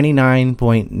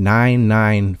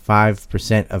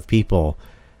 99.995% of people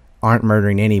aren't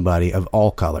murdering anybody of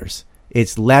all colors.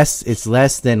 It's less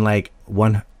than like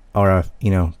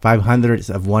 500ths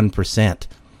of 1%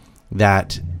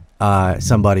 that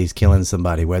somebody's killing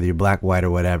somebody, whether you're black, white, or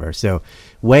whatever. So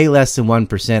way less than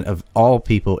 1% of all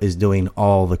people is doing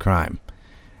all the crime.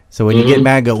 So when you get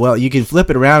mad, go, well, you can flip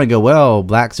it around and go, well,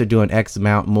 blacks are doing X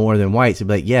amount more than whites. You'd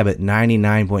be like, yeah, but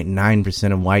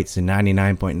 99.9% of whites and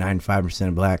 99.95%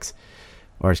 of blacks,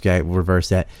 or reverse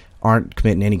that, aren't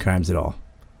committing any crimes at all.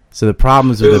 So the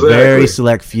problem is with a very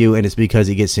select few, and it's because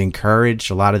he gets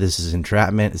encouraged. A lot of this is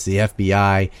entrapment. It's the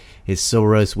FBI. It's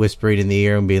Soros whispering in the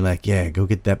ear and being like, yeah, go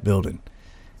get that building.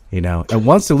 You know, and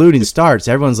once the looting starts,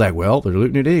 everyone's like, well, they're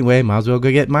looting it anyway. Might as well go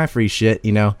get my free shit.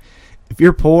 You know, if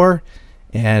you're poor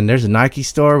and there's a Nike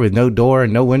store with no door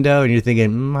and no window, and you're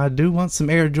thinking, I do want some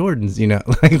Air Jordans. You know,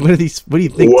 like, what do you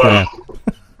think? Wow.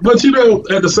 But, you know,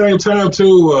 at the same time,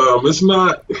 too, it's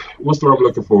not, what's the word I'm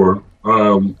looking for?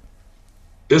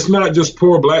 It's not just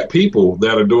poor black people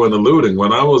that are doing the looting.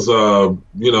 When I was,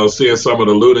 seeing some of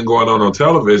the looting going on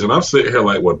television, I'm sitting here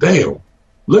like, well, damn.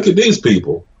 look at these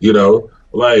people, you know,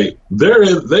 like they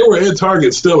were in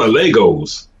Target stealing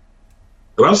Legos.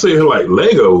 And I'm sitting here like,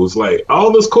 Legos, like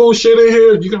all this cool shit in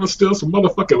here, you gonna steal some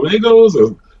motherfucking Legos?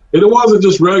 And it wasn't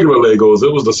just regular Legos,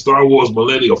 it was the Star Wars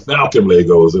Millennium Falcon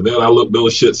Legos. And then I looked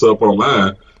those shits up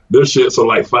online. Those shits are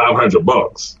like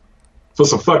 $500 for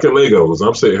some fucking Legos.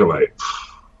 I'm sitting here like,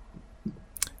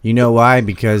 you know why?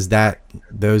 Because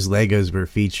those Legos were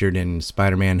featured in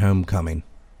Spider-Man Homecoming.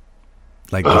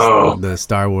 Like the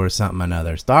Star Wars something or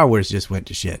another. Star Wars just went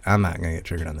to shit. I'm not going to get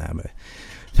triggered on that. But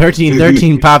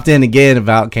 1313 popped in again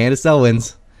about Candace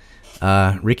Owens,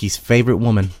 Ricky's favorite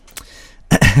woman.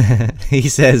 He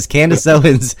says Candace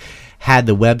Owens had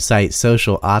the website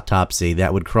Social Autopsy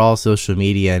that would crawl social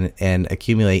media and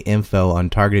accumulate info on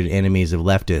targeted enemies of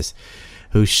leftists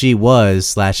who she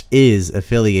was/is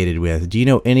affiliated with. Do you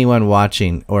know anyone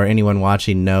watching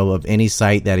know of any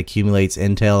site that accumulates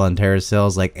intel on terrorist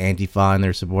cells like Antifa and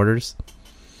their supporters?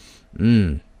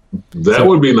 That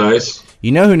would be nice.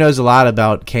 You know who knows a lot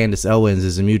about Candace Owens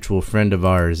is a mutual friend of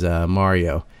ours,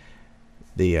 Mario,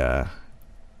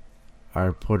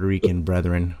 our Puerto Rican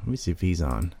brethren. Let me see if he's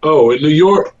on. Oh, in New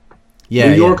York? Yeah.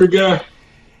 New Yorker guy?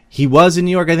 He was in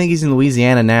New York. I think he's in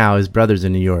Louisiana now. His brother's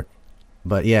in New York.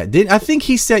 But yeah, I think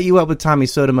he set you up with Tommy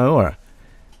Sotomayor.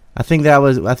 I think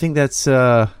that's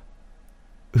who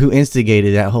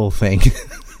instigated that whole thing.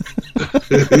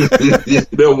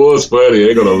 That was funny,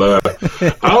 ain't gonna lie.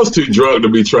 I was too drunk to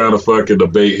be trying to fucking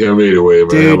debate him anyway, man.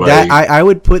 Dude, like, I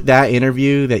would put that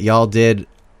interview that y'all did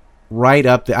right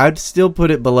up there. I'd still put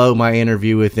it below my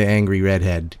interview with the angry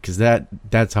redhead, because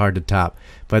that's hard to top.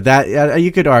 But that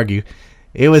you could argue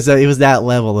it was that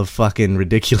level of fucking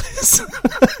ridiculous.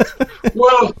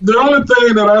 Well, the only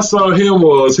thing that I saw him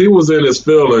was he was in his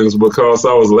feelings because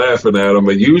I was laughing at him,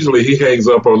 and usually he hangs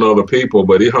up on other people,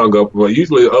 but he hung up. Well,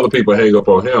 usually other people hang up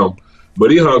on him,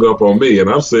 but he hung up on me, and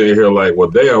I'm sitting here like, well,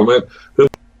 damn, man.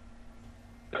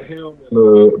 Him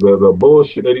and the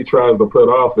bullshit that he tries to put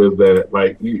off is that,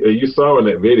 like, you saw in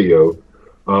that video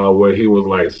where he was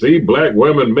like, see, black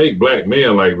women make black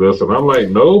men like this, and I'm like,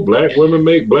 no, black women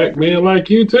make black men like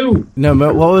you too. No,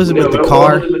 what was it with the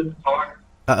car?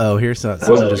 Uh-oh, here's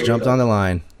someone just jumped on the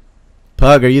line.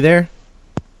 Pug, are you there?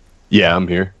 Yeah, I'm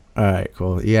here. All right,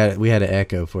 cool. Yeah, we had an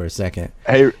echo for a second.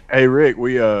 Hey, Rick,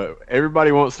 we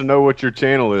everybody wants to know what your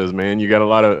channel is, man. You got a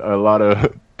lot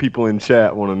of people in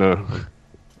chat want to know.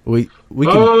 We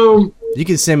can you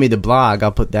can send me the blog.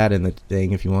 I'll put that in the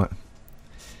thing if you want.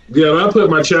 Yeah, and I'll put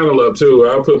my channel up too.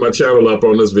 I'll put my channel up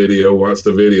on this video once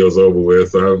the video's over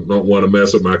with. I don't want to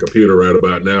mess with my computer right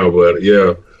about now, but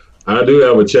yeah. I do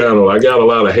have a channel. I got a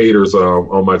lot of haters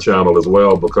on my channel as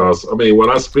well because, I mean, when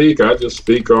I speak, I just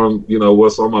speak on,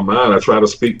 what's on my mind. I try to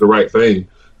speak the right thing.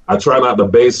 I try not to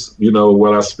base,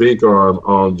 what I speak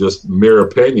on just mere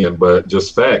opinion, but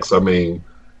just facts. I mean,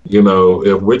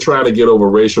 if we're trying to get over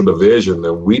racial division,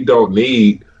 then we don't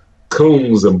need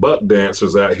coons and buck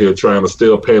dancers out here trying to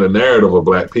still paint a narrative of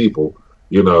black people,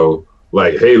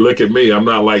 like, hey, look at me, I'm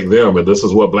not like them, and this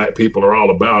is what black people are all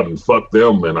about, and fuck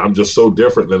them, and I'm just so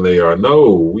different than they are.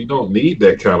 No, we don't need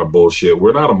that kind of bullshit.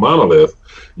 We're not a monolith.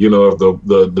 If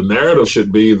the narrative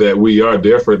should be that we are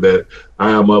different, that I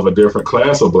am of a different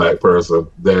class of black person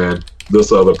than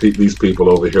these people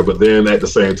over here. But then at the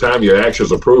same time, your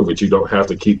actions will prove it. You don't have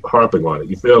to keep harping on it.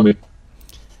 You feel me?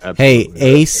 Absolutely.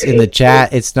 Hey, Ace in the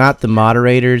chat, it's not the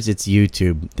moderators, it's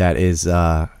YouTube that is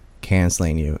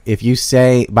canceling you. If you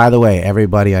say, by the way,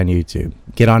 everybody on YouTube,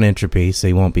 get on Entropy so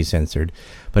you won't be censored.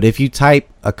 But if you type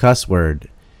a cuss word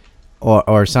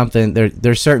or something,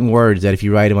 there's certain words that if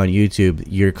you write them on YouTube,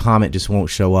 your comment just won't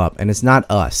show up. And it's not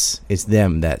us, it's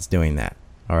them that's doing that.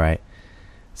 All right.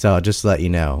 So just to let you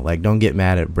know, like, don't get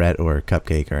mad at Brett or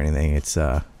Cupcake or anything. It's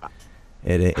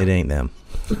it ain't them.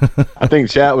 I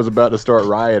think chat was about to start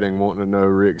rioting, wanting to know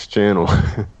Rick's channel.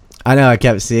 I know, I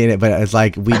kept seeing it, but it's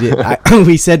like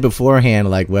we said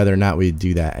beforehand, like, whether or not we'd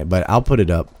do that. But I'll put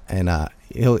it up, and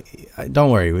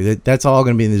don't worry, that's all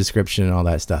going to be in the description and all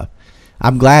that stuff.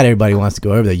 I'm glad everybody wants to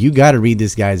go over there. You got to read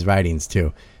this guy's writings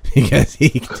too, because he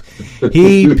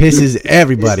pisses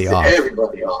everybody off.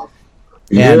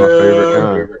 Yeah, And my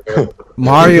favorite kind.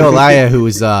 Mario Elia,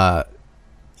 who's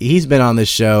he's been on this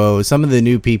show. Some of the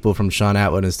new people from Sean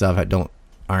Atwood and stuff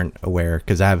aren't aware,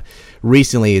 because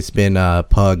recently it's been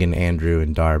Pug and Andrew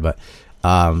and Dar, but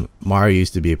Mario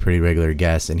used to be a pretty regular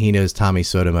guest, and he knows Tommy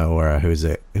Sotomayor,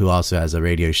 who also has a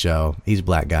radio show. He's a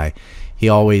black guy. He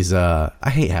always I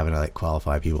hate having to like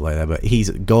qualify people like that, but he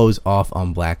goes off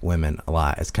on black women a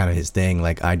lot. It's kind of his thing,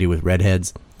 like I do with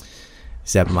redheads,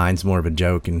 except mine's more of a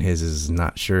joke and his is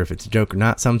not sure if it's a joke or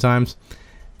not sometimes.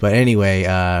 But anyway,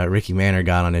 Ricky Manor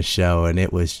got on his show, and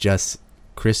it was just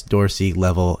Chris Dorsey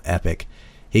level epic.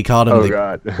 He called him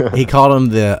God. he called him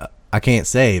the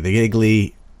the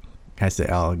giggly. I say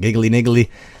giggly niggly.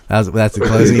 That's the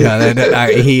closing.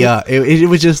 It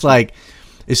was just like,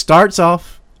 it starts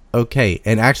off okay,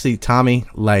 and actually Tommy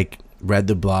like read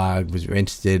the blog, was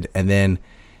interested, and then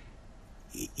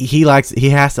he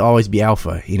has to always be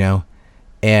alpha, you know,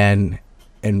 and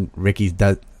Ricky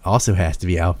also has to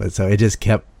be alpha, so it just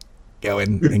kept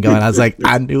going and going. I was like,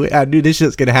 I knew this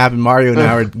shit's gonna happen. Mario and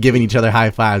I were giving each other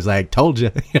high fives, like, told you.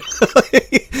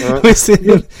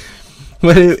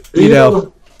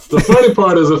 The funny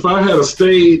part is, if I had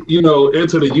stayed,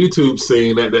 into the YouTube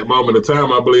scene at that moment of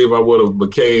time, I believe I would have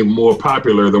became more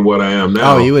popular than what I am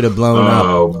now. Oh, you would have blown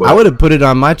up. I would have put it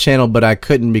on my channel, but I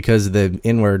couldn't because the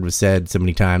N-word was said so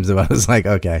many times. So I was like,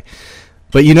 okay.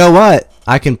 But you know what?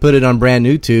 I can put it on brand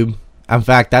new tube. In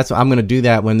fact, I'm going to do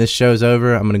that when this show's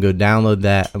over. I'm going to go download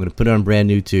that. I'm going to put it on brand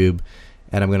new tube,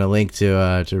 and I'm going to link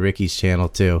to Ricky's channel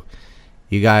too.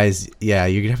 You guys, yeah,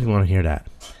 you definitely want to hear that.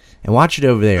 And watch it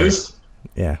over there.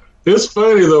 Yeah. It's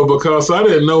funny, though, because I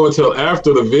didn't know until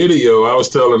after the video. I was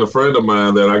telling a friend of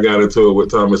mine that I got into it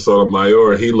with Tommy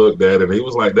Sotomayor, and he looked at it, and he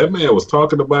was like, that man was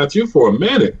talking about you for a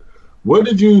minute. What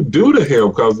did you do to him?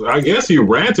 Because I guess he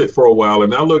ranted for a while,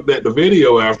 and I looked at the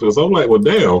video afterwards. I'm like, well,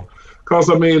 damn. Because,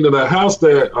 I mean, the house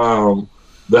that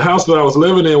I was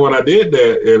living in when I did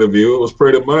that interview, it was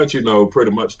pretty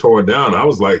much torn down. I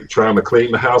was, like, trying to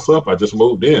clean the house up. I just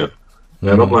moved in. Mm-hmm.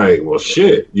 And I'm like, well,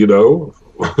 shit, he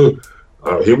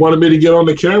wanted me to get on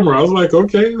the camera. I was like,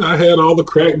 okay. I had all the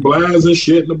cracked blinds and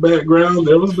shit in the background.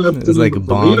 There was nothing. It was like a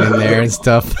bomb in there and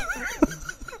stuff.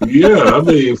 Yeah, I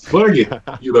mean, fuck it,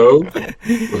 You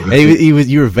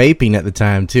were vaping at the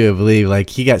time too, I believe. Like,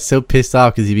 he got so pissed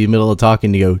off because he'd be in the middle of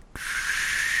talking to go.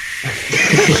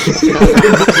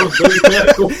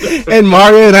 And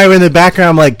Mario and I were in the background.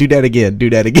 I'm like, do that again.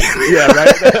 Yeah,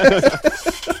 right.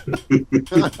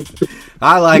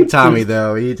 I like Tommy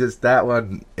though. He just, that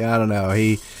one, I don't know.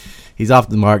 He's off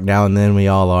the mark now and then. We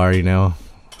all are,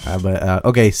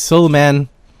 okay, Suleiman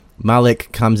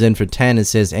Malik comes in for 10 and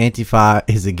says Antifa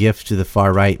is a gift to the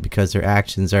far right because their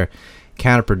actions are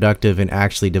counterproductive and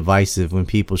actually divisive when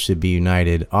people should be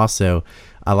united. Also,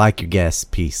 I like your guess.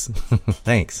 Peace.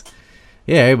 Thanks.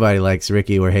 Yeah, everybody likes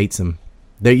Ricky or hates him.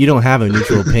 You don't have a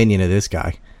neutral opinion of this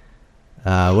guy.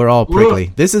 We're all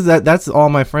prickly. That's all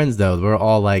my friends though. We're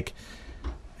all like,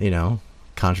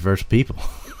 controversial people.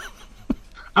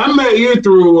 I met you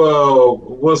through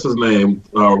what's his name,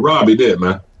 Robbie, didn't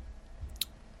I?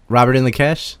 Robert in the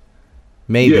Cash?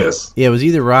 Maybe. Yes. Yeah, it was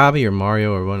either Robbie or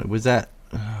Mario or one. Was that?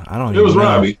 I don't know. It was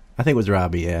Robbie. I think it was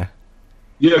Robbie, yeah.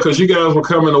 Yeah, because you guys were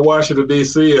coming to Washington,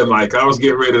 D.C., and, like, I was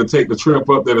getting ready to take the trip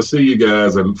up there to see you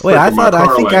guys. And wait, I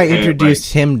think I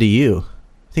introduced him to you.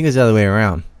 I think it was the other way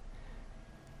around.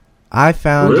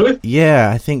 Really?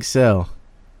 Yeah, I think so.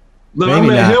 No, maybe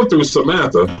I met him through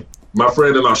Samantha, my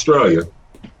friend in Australia.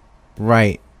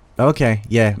 Right. Okay,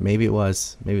 yeah, maybe it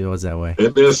was that way.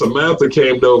 And then Samantha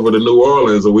came over to New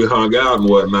Orleans, and we hung out and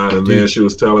whatnot. And then she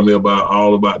was telling me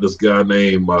about this guy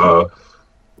named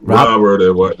Robert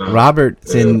and whatnot.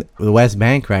 Robert's in the West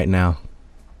Bank right now.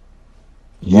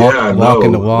 I know.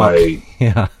 Walking the walk. Like,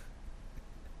 yeah.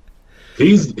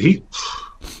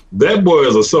 That boy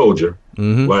is a soldier.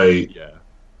 Mm-hmm. Like, yeah.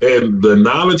 And the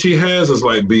knowledge he has is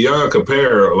like beyond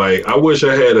compare. Like, I wish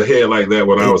I had a head like that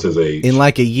when I was his age. In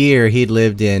like a year, he'd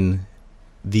lived in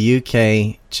the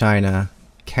UK, China,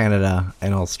 Canada,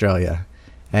 and Australia.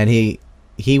 And he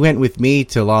went with me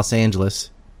to Los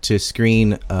Angeles to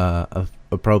screen a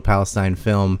pro-Palestine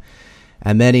film.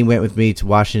 And then he went with me to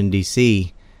Washington,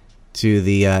 D.C. to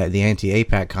the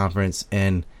anti-APAC conference.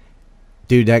 And,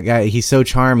 dude, that guy, he's so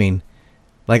charming.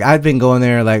 Like, I'd been going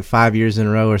there like 5 years in a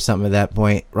row or something at that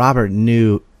point. Robert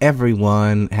knew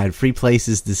everyone, had free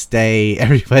places to stay,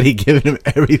 everybody giving him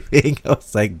everything. I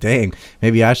was like, dang,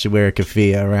 maybe I should wear a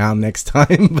keffiyeh around next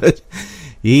time. But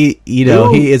he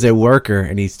is a worker,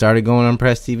 and he started going on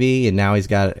Press TV, and now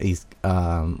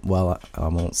well, I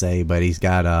won't say, but he's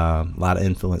got a lot of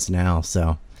influence now.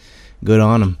 So good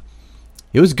on him.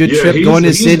 It was a good trip going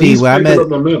to Sydney where I met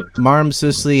Marm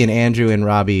Susley and Andrew and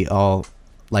Robbie all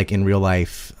like in real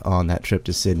life on that trip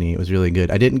to Sydney. It was really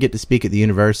good. I didn't get to speak at the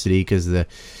university because the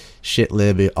shit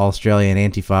lib Australian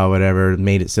Antifa whatever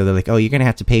made it so they're like, oh, you're gonna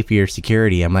have to pay for your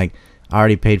security. I'm like, I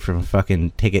already paid for a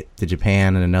fucking ticket to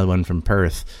Japan and another one from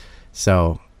Perth,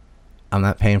 so I'm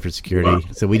not paying for security. Wow.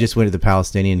 So we just went to the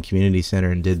Palestinian Community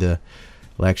Center and did the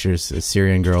lectures. A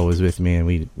Syrian girl was with me, and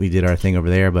we did our thing over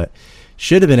there, but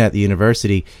should have been at the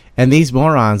university. And these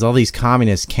morons, all these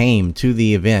communists, came to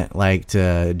the event, like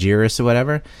to Jiris or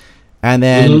whatever, And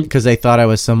then, because they thought I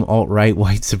was some alt-right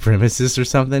white supremacist or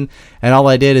something. And all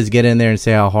I did is get in there and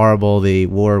say how horrible the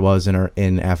war was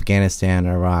in Afghanistan,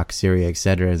 Iraq, Syria,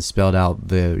 etc., and spelled out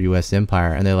the U.S.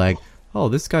 empire. And they're like, oh,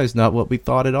 this guy's not what we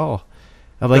thought at all.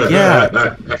 I'm like,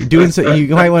 yeah,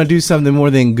 you might want to do something more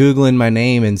than Googling my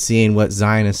name and seeing what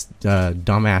Zionist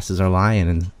dumbasses are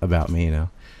lying about me,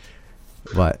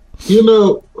 But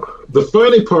the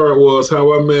funny part was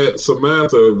how I met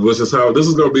Samantha, which is how this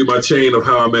is going to be my chain of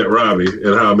how I met Robbie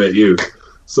and how I met you.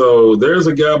 So there's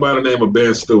a guy by the name of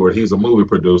Ben Stewart. He's a movie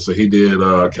producer. He did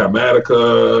Chamatica,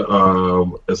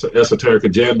 Esoteric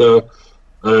Agenda,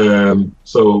 and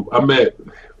so I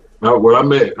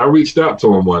reached out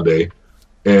to him one day,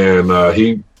 and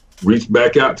he reached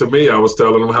back out to me. I was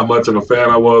telling him how much of a fan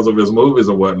I was of his movies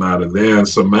and whatnot, and then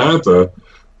Samantha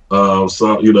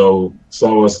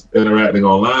saw us interacting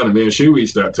online, and then she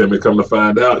reached out to me. Come to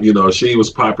find out, she was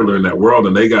popular in that world,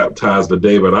 and they got ties to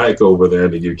David Icke over there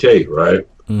in the UK, right?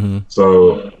 Mm-hmm.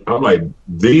 So I'm like,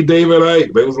 the David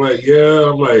Icke? They was like, yeah.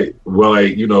 I'm like,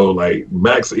 well, like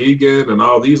Max Egan and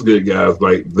all these good guys,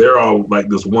 like they're all like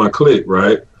this one clique,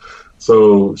 right?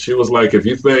 So she was like, if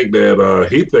you think that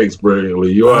he thinks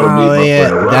brilliantly, you ought to meet my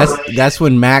friend Robert. That's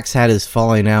when Max had his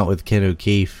falling out with Ken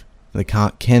O'Keefe, the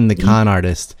con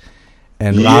artist.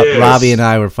 And yes. Robbie and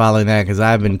I were following that because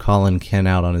I've been calling Ken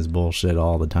out on his bullshit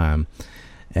all the time.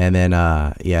 And then,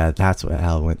 that's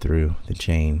how it went through the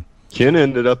chain. Ken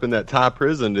ended up in that Thai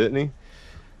prison, didn't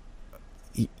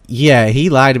he? Yeah, he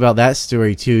lied about that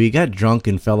story too. He got drunk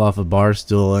and fell off a bar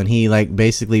stool, and he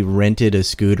basically rented a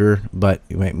scooter,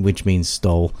 which means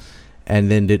stole,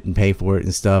 and then didn't pay for it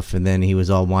and stuff. And then he was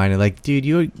all whining like, "Dude,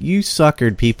 you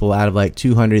suckered people out of like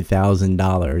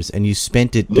 $200,000, and you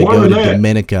spent it to go to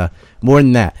Dominica." More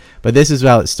than that, but this is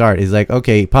how it started. He's like,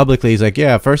 okay, publicly, he's like,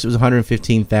 yeah. First it was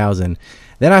 $115,000.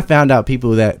 Then I found out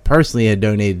people that personally had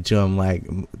donated to him like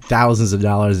thousands of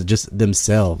dollars just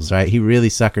themselves. Right? He really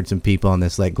suckered some people on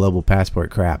this like global passport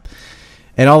crap.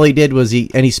 And all he did was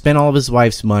he spent all of his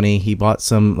wife's money. He bought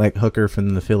some like hooker from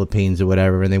the Philippines or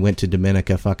whatever, and they went to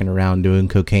Dominica fucking around doing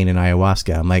cocaine and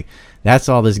ayahuasca. I'm like, that's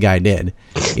all this guy did,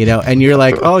 And you're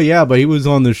like, oh yeah, but he was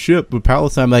on the ship with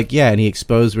Palestine. I'm like, yeah, and he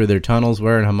exposed where their tunnels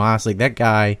were in Hamas. Like that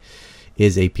guy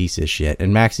is a piece of shit.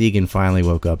 And Max Egan finally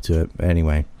woke up to it.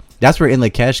 Anyway, that's where In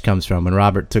Lakesh comes from. When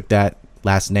Robert took that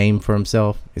last name for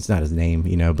himself, it's not his name,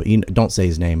 but don't say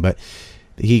his name, but.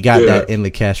 He got that in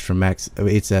Lakesh from Max.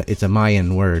 It's a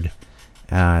Mayan word,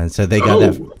 and so they got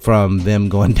that from them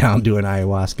going down doing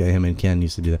ayahuasca. Him and Ken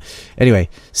used to do that. Anyway,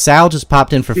 Sal just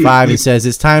popped in for 5 and says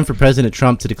it's time for President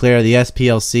Trump to declare the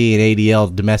SPLC and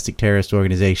ADL domestic terrorist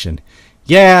organization.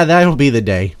 Yeah, that'll be the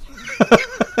day.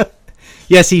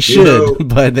 Yes, he should,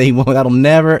 but they won't. That'll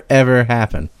never ever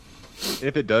happen.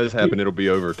 If it does happen, it'll be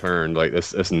overturned. Like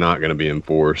that's not going to be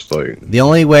enforced. Like the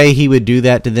only way he would do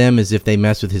that to them is if they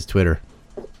mess with his Twitter.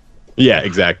 Yeah,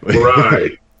 exactly.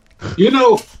 Right.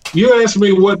 You asked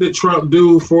me what did Trump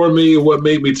do for me, what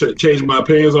made me change my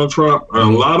opinions on Trump. A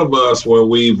lot of us, when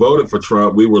we voted for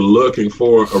Trump, we were looking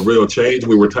for a real change.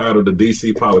 We were tired of the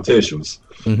D.C. politicians.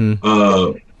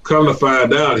 Mm-hmm. Come to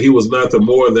find out, he was nothing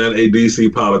more than a D.C.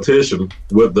 politician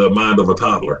with the mind of a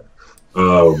toddler.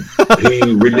 He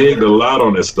reneged a lot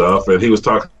on this stuff, and he was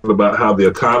talking about how the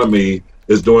economy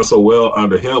is doing so well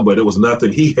under him, but it was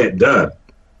nothing he had done.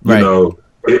 Right.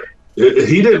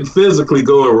 He didn't physically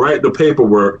go and write the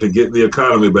paperwork to get the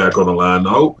economy back on the line.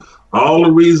 No, all the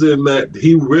reason that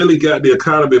he really got the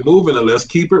economy moving, and let's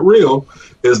keep it real,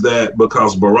 is that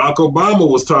because Barack Obama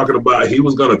was talking about he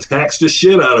was going to tax the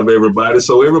shit out of everybody,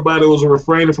 so everybody was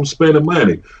refraining from spending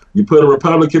money. You put a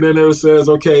Republican in there that says,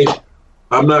 okay,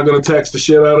 I'm not going to tax the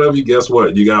shit out of you, guess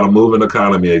what? You got to move an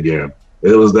economy again.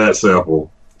 It was that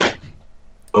simple.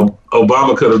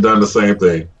 Obama could have done the same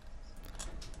thing.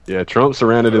 Yeah, Trump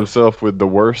surrounded himself with the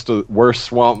worst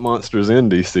swamp monsters in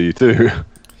D.C. too.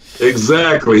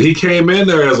 Exactly. He came in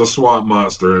there as a swamp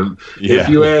monster. And if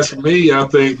you ask me, I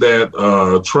think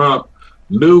that Trump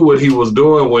knew what he was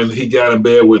doing when he got in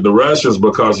bed with the Russians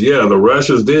because, the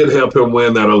Russians did help him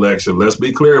win that election. Let's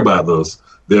be clear about this.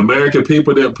 The American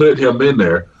people didn't put him in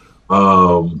there.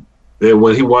 And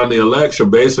when he won the election,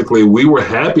 basically, we were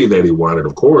happy that he won it,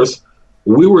 of course.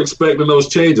 We were expecting those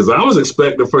changes. I was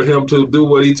expecting for him to do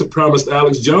what he promised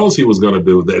Alex Jones he was going to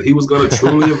do, that he was going to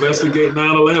truly investigate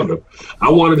 9/11. I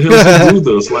wanted him to do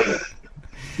this.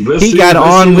 He got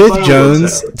on with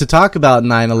Jones to talk about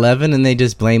 9/11, and they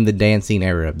just blamed the dancing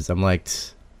Arabs. I'm like,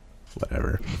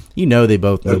 whatever. They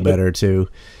both know better, too.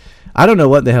 I don't know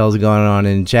what the hell's going on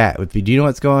in chat with you. Do you know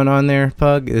what's going on there,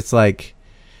 Pug? It's like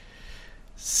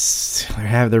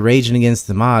they're raging against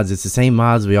the mods. It's the same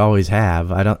mods we always have.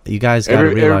 You guys got to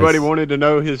realize. Everybody wanted to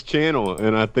know his channel,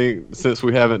 and I think since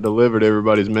we haven't delivered,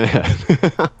 everybody's mad.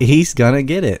 He's gonna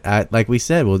get it. Like we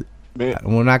said, we're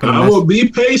not gonna. I will be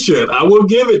patient. I will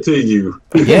give it to you.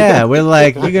 Yeah, we're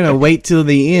like, you're gonna wait till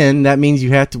the end. That means you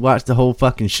have to watch the whole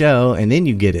fucking show, and then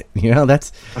you get it.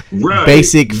 That's right.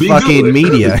 Basic fucking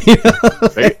media.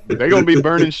 They're gonna be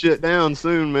burning shit down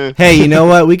soon, man. Hey, you know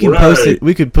what? We can post it.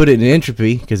 We could put it in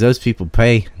Entropy because those people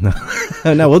pay.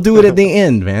 No, we'll do it at the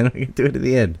end, man. We can do it at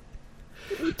the end.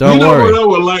 Don't worry. You know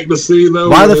what I would like to see though?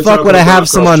 Why the fuck would I have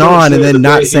someone on and then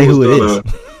not say who it is?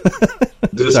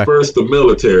 Disperse the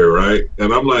military, right?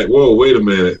 And I'm like, whoa, wait a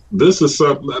minute. This is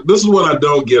what I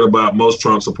don't get about most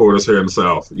Trump supporters here in the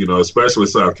South, especially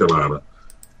South Carolina.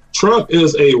 Trump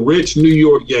is a rich New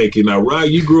York Yankee. Now,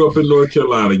 Ryan, you grew up in North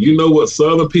Carolina. You know what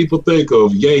Southern people think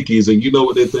of Yankees, and you know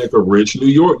what they think of rich New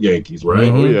York Yankees, right?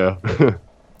 Oh, yeah.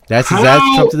 That's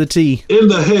Trump to the T. In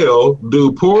the hell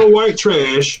do poor white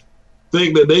trash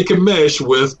think that they can mesh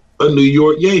with a New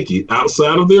York Yankee?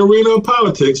 Outside of the arena of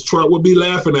politics, Trump would be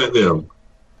laughing at them.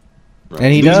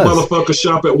 And he These does. motherfuckers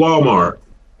shop at Walmart.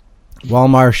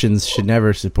 Walmartians should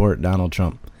never support Donald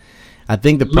Trump. I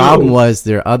think the problem was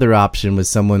their other option was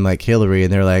someone like Hillary,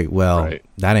 and they're like, well,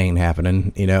 that ain't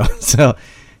happening, So,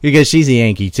 because she's a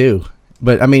Yankee too.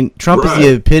 But I mean, Trump is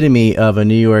the epitome of a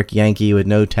New York Yankee with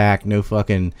no tact, no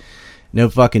fucking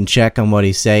check on what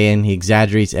he's saying. He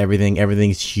exaggerates everything.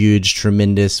 Everything's huge,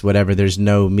 tremendous, whatever. There's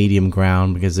no medium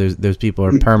ground because those people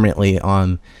are permanently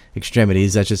on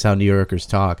extremities. That's just how New Yorkers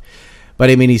talk. But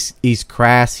I mean, he's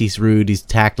crass, he's rude, he's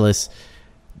tactless.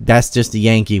 That's just the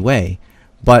Yankee way.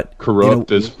 But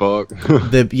corrupt as fuck.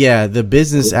 The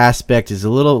business aspect is a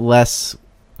little less.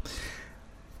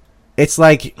 It's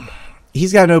like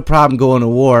he's got no problem going to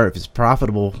war if it's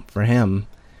profitable for him,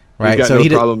 right? He's got no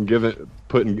problem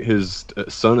putting his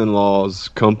son-in-law's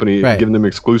company, giving them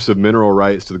exclusive mineral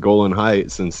rights to the Golan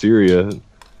Heights in Syria.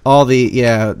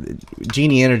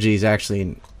 Genie Energy is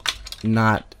actually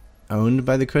not owned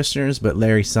by the Kushners, but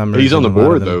Larry Summers. He's on the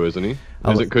board though, isn't he?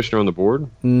 Isn't Kushner on the board?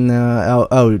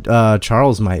 No.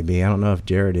 Charles might be. I don't know if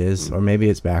Jared is, or maybe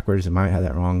it's backwards. I might have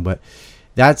that wrong, but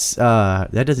that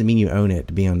doesn't mean you own it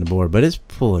to be on the board. But it's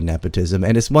full of nepotism,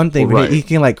 and it's one thing he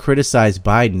can criticize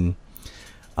Biden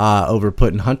over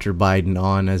putting Hunter Biden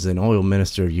on as an oil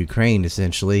minister of Ukraine,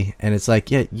 essentially, and it's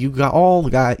like, you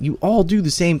all do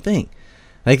the same thing.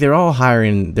 Like they're all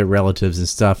hiring their relatives and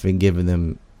stuff and giving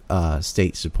them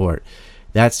state support.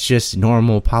 That's just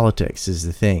normal politics is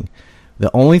the thing. The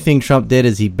only thing Trump did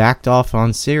is he backed off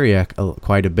on Syria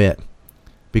quite a bit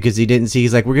because he didn't see.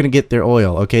 He's like, we're going to get their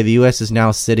oil. Okay, the U.S. is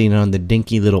now sitting on the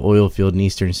dinky little oil field in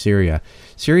eastern Syria.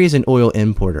 Syria is an oil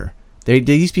importer.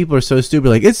 These people are so stupid.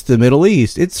 Like, it's the Middle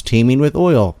East. It's teeming with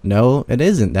oil. No, it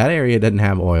isn't. That area doesn't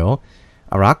have oil.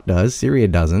 Iraq does. Syria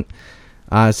doesn't.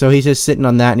 So he's just sitting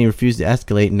on that, and he refused to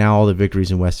escalate. And now all the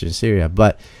victories in western Syria.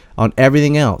 But on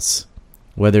everything else,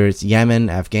 whether it's Yemen,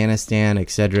 Afghanistan,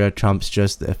 etc., Trump's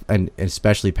just, and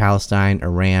especially Palestine,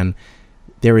 Iran,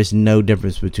 there is no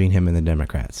difference between him and the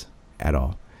Democrats at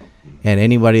all. And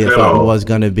anybody that thought it was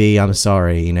going to be, I'm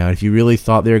sorry. If you really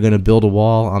thought they were going to build a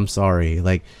wall, I'm sorry.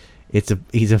 Like,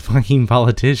 he's a fucking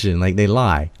politician. Like, they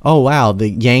lie. Oh, wow, the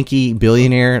Yankee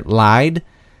billionaire lied?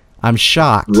 I'm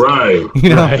shocked. Right.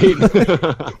 Right.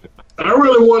 I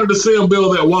really wanted to see him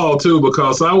build that wall, too,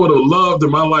 because I would have loved in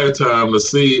my lifetime to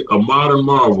see a modern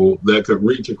marvel that could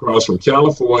reach across from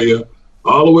California,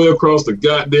 all the way across the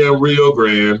goddamn Rio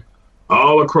Grande,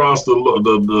 all across the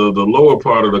lower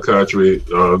part of the country,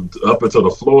 up into the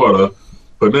Florida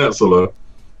Peninsula,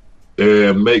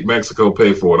 and make Mexico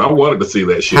pay for it. I wanted to see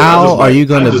that shit. How are you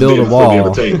going to build a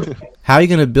wall? How are you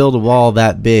going to build a wall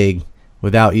that big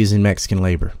without using Mexican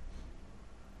labor?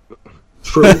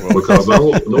 True, because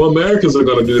no Americans are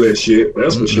going to do that shit.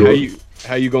 That's for sure.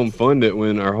 How you going to fund it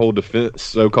when our whole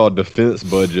so-called defense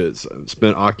budget's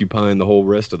spent occupying the whole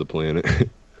rest of the planet?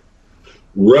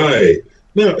 Right.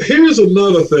 Now, here's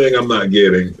another thing I'm not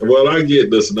getting. Well, I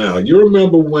get this now. You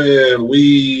remember when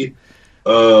we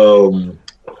were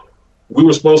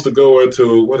supposed to go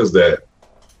into, what is that?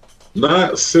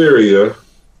 Not Syria.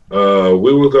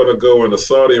 We were going to go into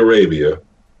Saudi Arabia.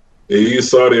 And use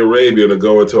Saudi Arabia to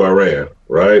go into Iran,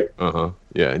 right?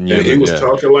 Yeah. And he was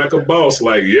talking like a boss,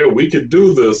 like, yeah, we could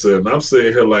do this. And I'm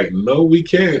sitting here like, no, we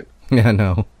can't. Yeah,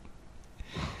 no.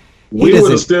 We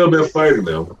would have still been fighting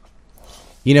them.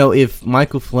 If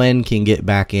Michael Flynn can get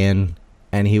back in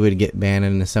and he would get banned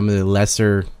into some of the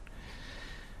lesser,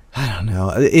 I don't know.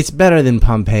 It's better than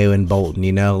Pompeo and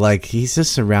Bolton, Like, he's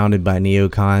just surrounded by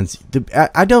neocons.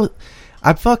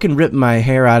 I fucking rip my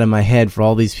hair out of my head for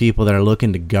all these people that are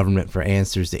looking to government for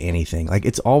answers to anything. Like,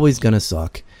 it's always gonna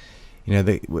suck. You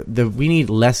know, we need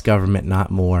less government,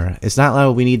 not more. It's not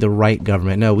like we need the right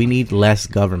government. No, we need less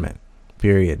government.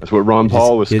 Period. That's what Ron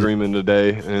Paul was screaming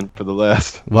today, and for the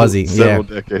last several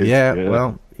decades. Yeah,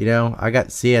 well, you know, I got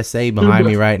CSA behind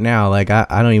me right now. Like, I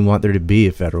don't even want there to be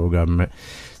a federal government.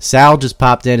 Sal just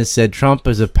popped in and said Trump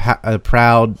is a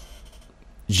proud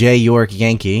J. York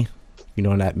Yankee. You know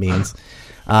what that means.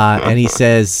 And he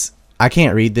says, I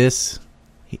can't read this.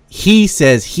 He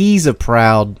says he's a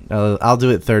proud, I'll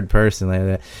do it third person like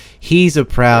that. He's a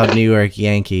proud New York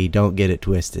Yankee. Don't get it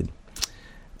twisted.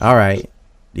 All right.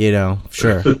 You know,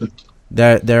 sure.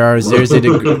 There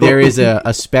is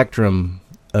a spectrum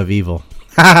of evil.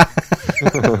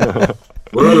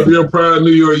 Well, if you're a proud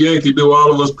New York Yankee, do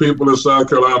all of us people in South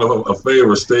Carolina a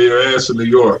favor. Stay your ass in New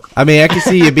York. I mean, I can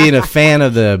see you being a fan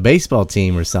of the baseball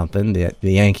team or something, the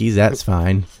Yankees. That's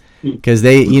fine. Because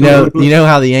they, you know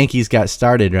how the Yankees got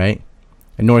started, right?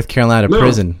 In North Carolina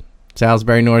prison,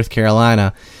 Salisbury, North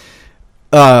Carolina.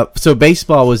 So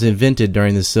baseball was invented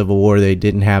during the Civil War. They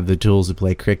didn't have the tools to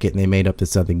play cricket, and they made up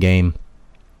this other game.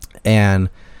 And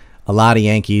a lot of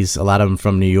Yankees, a lot of them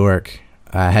from New York,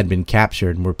 had been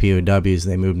captured and were POWs,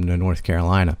 and they moved them to North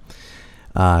Carolina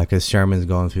because Sherman's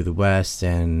going through the West,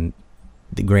 and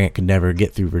the Grant could never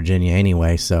get through Virginia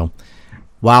anyway. So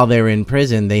while they were in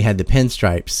prison, they had the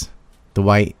pinstripes, the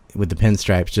white with the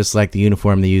pinstripes, just like the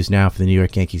uniform they use now for the New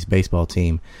York Yankees baseball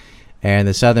team. And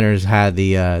the Southerners had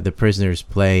the prisoners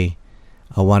play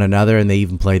one another, and they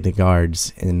even played the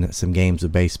guards in some games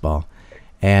of baseball.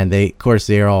 And they, of course,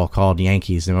 they're all called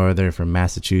Yankees, and whether they're from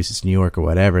Massachusetts, New York, or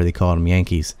whatever, they called them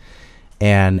Yankees.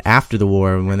 And after the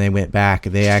war, when they went back,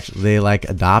 they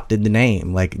adopted the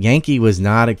name. Like, Yankee was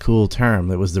not a cool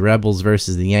term. It was the rebels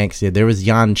versus the Yanks. There was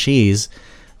Yan Cheese,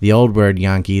 the old word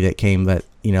Yankee that came, that,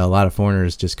 you know, a lot of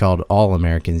foreigners just called all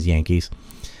Americans Yankees.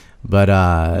 But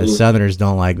Southerners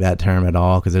don't like that term at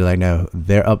all, because they're like, no,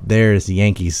 they're up there is the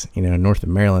Yankees. You know, north of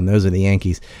Maryland, those are the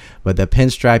Yankees. But the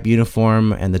pinstripe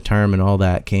uniform and the term and all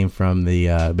that came from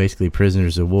the basically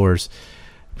prisoners of war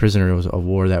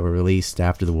that were released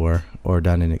after the war or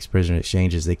done in prisoner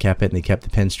exchanges. They kept it, and they kept the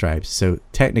pinstripes. So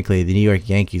technically, the New York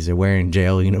Yankees are wearing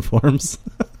jail uniforms.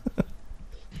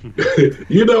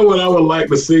 You know what I would like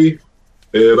to see?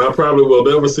 And I probably will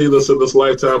never see this in this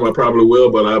lifetime. I probably will,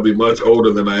 but I'll be much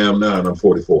older than I am now, and I'm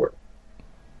 44.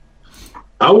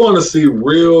 I want to see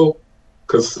real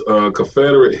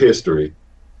Confederate history.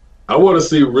 I want to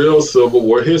see real Civil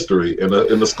War history in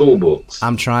the school books.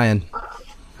 I'm trying.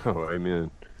 Oh, amen.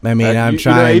 I mean, I'm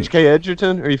trying. You know H.K.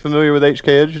 Edgerton? Are you familiar with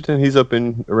H.K. Edgerton? He's up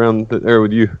around there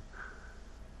with you.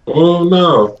 Oh,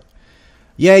 no.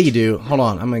 Yeah, you do. Hold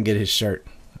on. I'm going to get his shirt.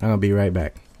 I'm going to be right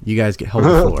back. You guys hold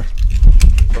the floor.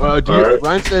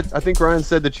 Ryan said. I think Ryan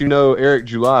said that you know Eric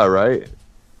July, right?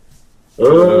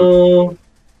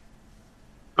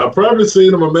 I've probably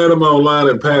seen him. I met him online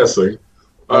in passing.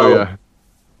 Yeah.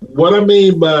 What I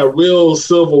mean by real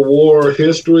Civil War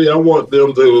history, I want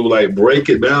them to like break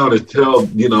it down and tell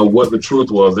what the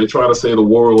truth was. They try to say the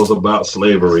war was about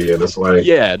slavery, and it's like,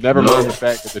 never mind the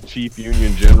fact that the chief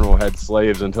Union general had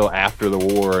slaves until after the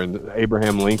war, and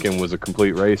Abraham Lincoln was a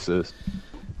complete racist.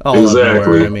 Oh,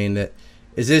 exactly. I mean,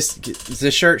 is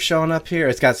this shirt showing up here?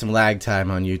 It's got some lag time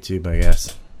on YouTube, I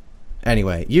guess.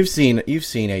 Anyway, you've seen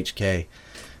HK.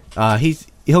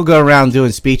 He'll go around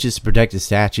doing speeches to protect his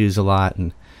statues a lot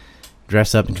and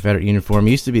dress up in Confederate uniform.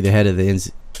 He used to be the head of the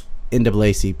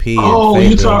NAACP. Oh,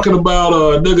 you talking about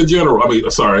nigga general? I mean,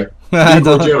 sorry,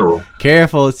 Negro general.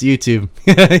 Careful, it's YouTube.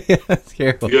 Yeah,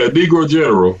 careful. Yeah, Negro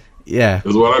general. Yeah,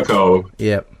 is what I call him.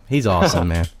 Yep, he's awesome,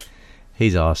 man.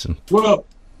 He's awesome. Well,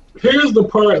 here's the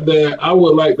part that I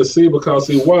would like to see, because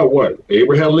what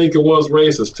Abraham Lincoln was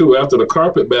racist too. After the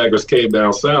carpetbaggers came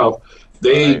down south,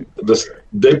 they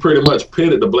pretty much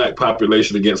pitted the black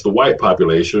population against the white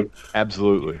population.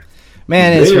 Absolutely.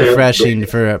 Man, it's refreshing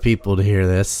for people to hear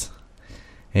this.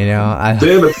 And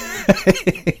then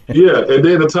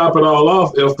to top it all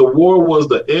off, if the war was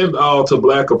the end all to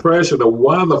black oppression, then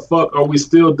why the fuck are we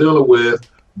still dealing with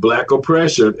black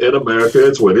oppression in America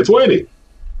in 2020?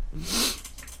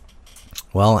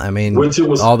 Well, I mean,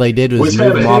 all they did was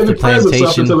move them off the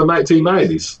plantation until the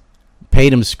 1990s.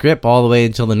 Paid them scrip all the way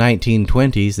until the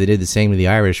 1920s. They did the same to the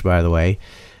Irish, by the way.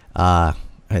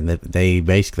 And they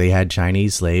basically had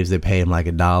Chinese slaves. They pay them like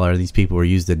 $1. These people were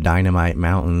used to dynamite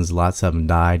mountains. Lots of them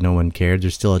died. No one cared.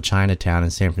 There's still a Chinatown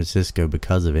in San Francisco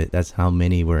because of it. That's how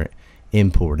many were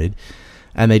imported.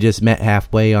 And they just met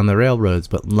halfway on the railroads.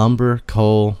 But lumber,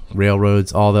 coal,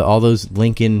 railroads, all those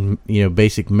Lincoln,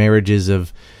 basic marriages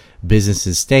of business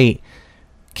and state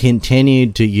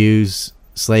continued to use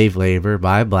slave labor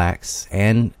by blacks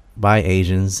and by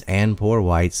Asians and poor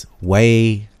whites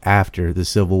way after the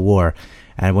Civil War.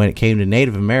 And when it came to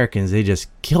Native Americans, they just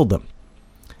killed them.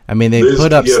 I mean, they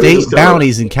put up state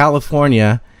bounties in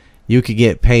California. You could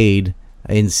get paid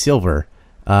in silver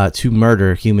to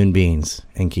murder human beings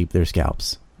and keep their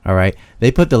scalps. All right.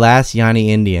 They put the last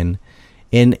Yanni Indian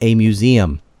in a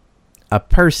museum. A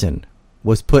person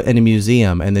was put in a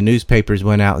museum, and the newspapers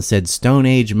went out and said, Stone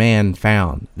Age man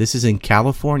found. This is in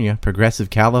California, progressive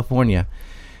California,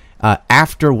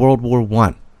 after World War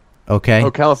I. Okay. Oh,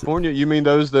 California? You mean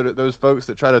those folks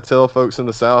that try to tell folks in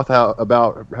the South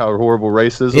about how horrible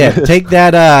racism? Yeah, take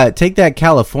that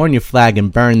California flag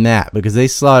and burn that, because they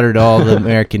slaughtered all the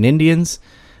American Indians.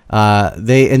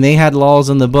 They had laws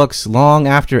in the books long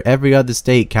after every other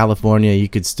state. California, you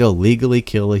could still legally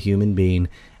kill a human being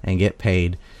and get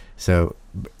paid. So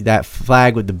that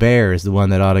flag with the bear is the one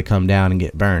that ought to come down and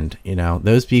get burned. You know,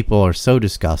 those people are so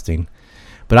disgusting.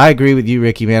 But I agree with you,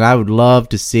 Ricky, man. I would love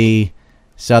to see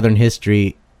Southern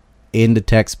history in the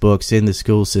textbooks, in the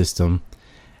school system.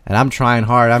 And I'm trying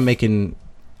hard. I'm making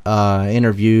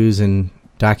interviews and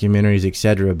documentaries,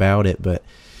 etc. about it. But,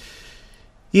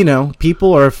 you know,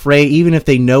 people are afraid, even if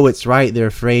they know it's right, they're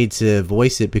afraid to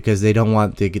voice it because they don't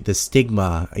want the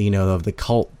stigma, you know, of the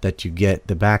cult that you get,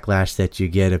 the backlash that you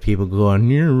get of people going,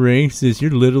 you're racist,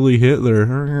 you're literally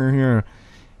Hitler.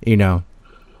 You know,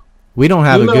 we don't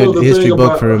have a good history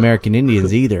book for American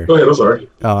Indians either. Go ahead, I'm sorry.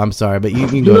 Oh, I'm sorry, but you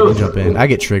can go ahead and jump in. I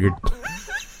get triggered.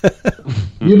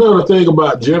 You know, the thing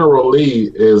about General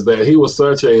Lee is that he was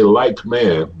such a liked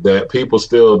man that people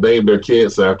still name their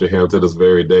kids after him to this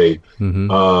very day.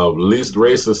 Least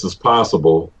racist as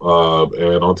possible.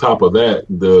 And on top of that,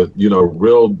 the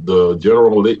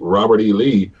General Lee, Robert E.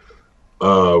 Lee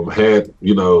had,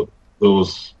 you know,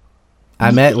 those. I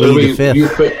met Lee the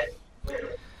Fifth.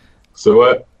 So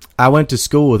what? I went to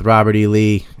school with Robert E.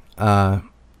 Lee,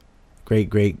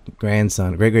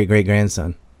 great-great-grandson.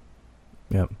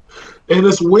 Yep. And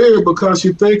it's weird because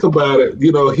you think about it,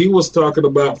 you know, he was talking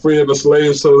about freeing the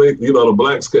slaves so they, you know, the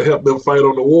blacks could help them fight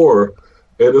on the war.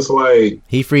 And it's like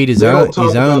he freed his own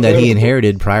that he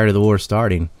inherited prior to the war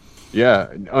starting. Yeah,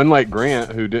 unlike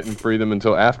Grant, who didn't free them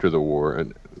until after the war.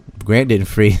 Grant didn't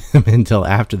free them until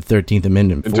after the 13th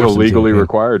Amendment. Until legally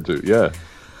required to, yeah.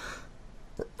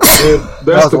 And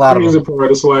that's the crazy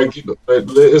part. It's like, you know,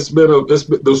 it's been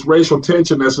this racial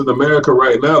tension that's in America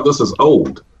right now. This is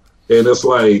old. And it's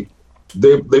like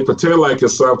they pretend like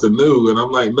it's something new, and I'm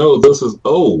like, no, this is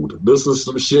old. This is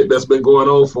some shit that's been going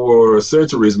on for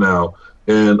centuries now.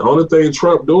 And the only thing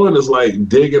Trump doing is like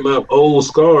digging up old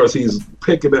scars. He's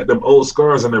picking at them old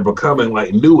scars, and they're becoming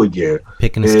like new again.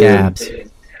 Picking the scabs.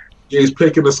 He's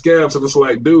picking the scabs, and it's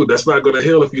like, dude, that's not going to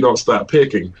heal if you don't stop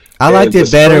picking. I liked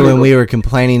it better when we were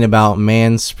complaining about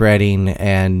man spreading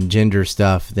and gender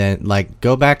stuff than, like,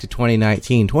 go back to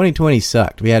 2019. 2020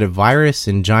 sucked. We had a virus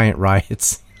and giant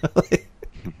riots.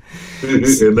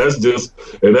 and that's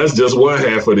just one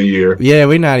half of the year. Yeah,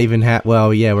 we're not even we're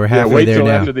halfway there now. Wait till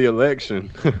after the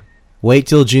election. Wait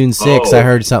till June 6th. I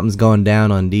heard something's going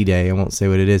down on D-Day. I won't say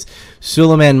what it is.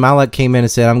 Suleiman Malik came in and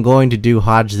said, I'm going to do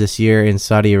Hajj this year in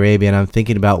Saudi Arabia, and I'm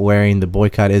thinking about wearing the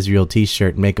Boycott Israel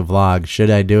t-shirt and make a vlog. Should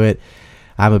I do it?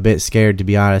 I'm a bit scared, to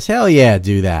be honest. Hell yeah,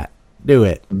 do that. Do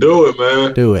it. Do it,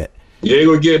 man. Do it. You ain't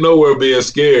going to get nowhere being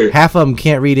scared. Half of them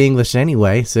can't read English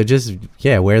anyway, so just,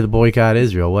 wear the Boycott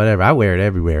Israel, whatever. I wear it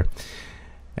everywhere.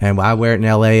 And I wear it in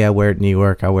L.A., I wear it in New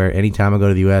York, I wear it anytime I go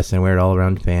to the U.S., and I wear it all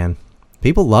around Japan.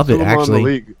 People love it,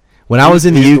 actually. When I was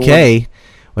in the UK,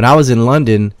 when I was in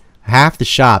London, half the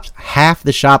shops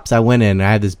I went in,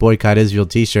 I had this Boycott Israel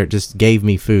t-shirt, just gave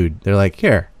me food. They're like,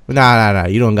 here, no,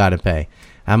 you don't got to pay.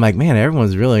 I'm like, man,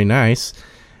 everyone's really nice.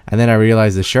 And then I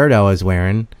realized the shirt I was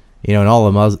wearing, you know,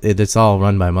 and it's all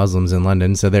run by Muslims in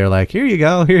London, so they're like, here you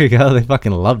go. They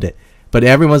fucking loved it. But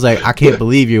everyone's like, I can't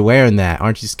believe you're wearing that.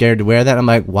 Aren't you scared to wear that? I'm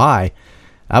like, why?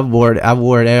 I wore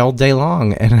it all day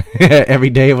long, and every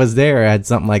day it was there. I had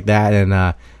something like that, and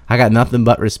I got nothing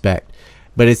but respect.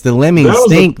 But it's the lemmings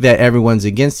think that everyone's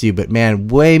against you, but man,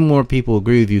 way more people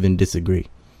agree with you than disagree.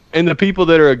 And the people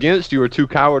that are against you are too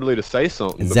cowardly to say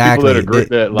something. Exactly. The people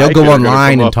that they'll go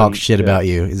online and talk shit about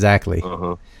you. Exactly.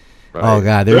 Uh-huh. Right. Oh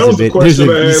God, you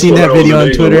seen that video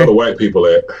on Twitter? Where the white people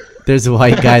at? There's a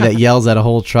white guy that yells at a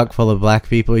whole truck full of black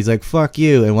people. He's like, fuck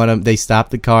you. And they stop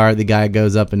the car. The guy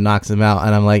goes up and knocks him out.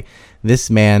 And I'm like,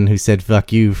 this man who said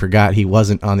fuck you forgot he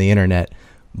wasn't on the internet.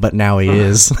 But now he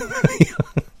is.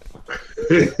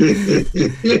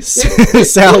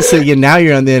 Sal said, now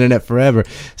you're on the internet forever.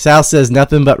 Sal says,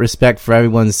 nothing but respect for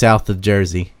everyone south of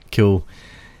Jersey. Cool.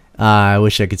 I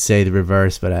wish I could say the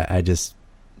reverse, but I just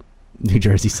New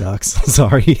Jersey sucks.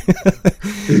 Sorry.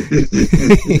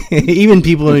 Even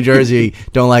people in New Jersey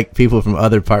don't like people from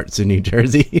other parts of New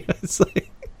Jersey. It's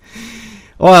like,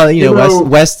 well, you know,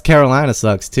 West Carolina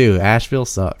sucks too. Asheville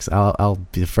sucks. I'll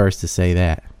be the first to say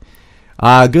that.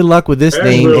 Good luck with this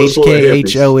name.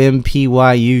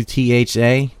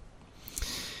 HKHOMPYUTHA.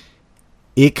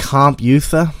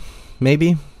 Ikomputha,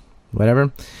 maybe?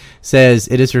 Whatever. Says,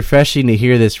 it is refreshing to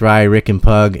hear this, Rye, Rick, and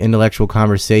Pug. Intellectual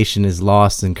conversation is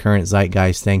lost in current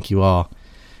zeitgeist. Thank you all.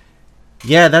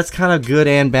 Yeah, that's kind of good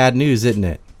and bad news, isn't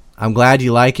it? I'm glad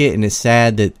you like it, and it's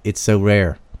sad that it's so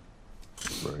rare.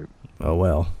 Right. Oh,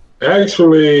 well.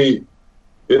 Actually,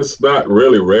 it's not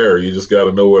really rare. You just got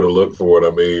to know where to look for it.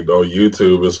 I mean, on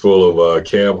YouTube, it's full of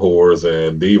cam whores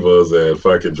and divas and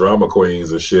fucking drama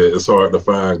queens and shit. It's hard to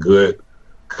find good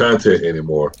content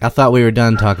anymore. I thought we were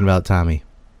done talking about Tommy.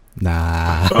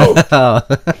 Nah. Oh.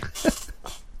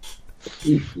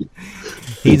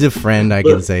 He's a friend, I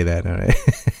can say that. All right.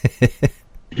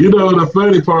 You know, the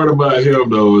funny part about him,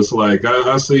 though, is like,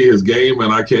 I see his game,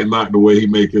 and I can't knock the way he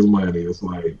make his money. It's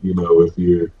like, you know, if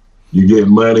you get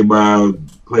money by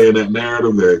playing that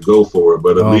narrative, then go for it.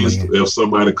 But at least if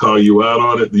somebody call you out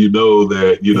on it, you know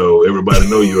that, you know, everybody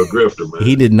know you're a grifter, man.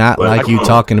 He did not like you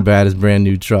talking about his brand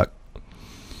new truck.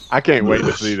 I can't wait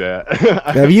to see that.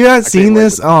 Have you not seen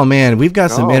this? Oh, man, we've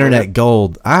got some internet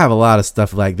gold. I have a lot of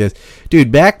stuff like this. Dude,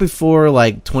 back before,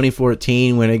 like,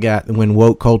 2014, when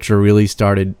woke culture really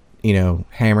started, you know,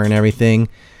 hammering everything,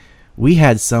 we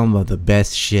had some of the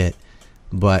best shit.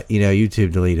 But, you know,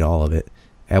 YouTube deleted all of it.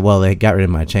 Well, they got rid of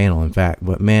my channel, in fact.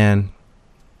 But, man,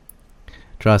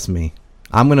 trust me.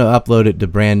 I'm going to upload it to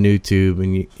brand new tube,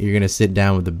 and you're going to sit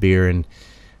down with a beer and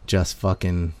just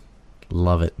fucking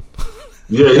love it.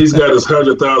 Yeah, he's got his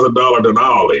 $100,000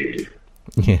 Denali.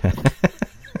 Yeah.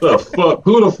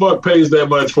 Who the fuck pays that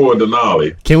much for a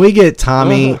Denali? Can we get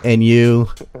Tommy and you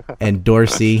and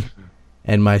Dorsey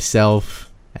and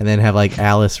myself and then have like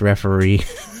Alice referee?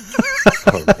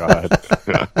 Oh, God.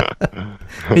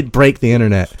 It'd break the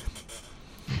internet.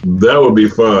 That would be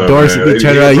fun. Dorsey would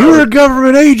turn around, you're a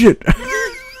government agent.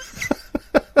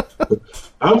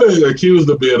 I've been accused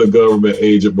of being a government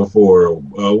agent before.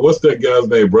 What's that guy's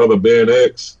name? Brother Ben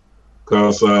X?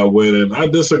 Because when I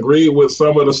disagreed with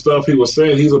some of the stuff he was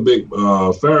saying, he's a big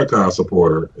Farrakhan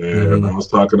supporter. And I was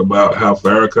talking about how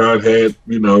Farrakhan had,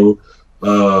 you know,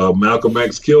 Malcolm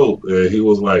X killed. And he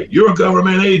was like, you're a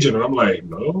government agent. And I'm like,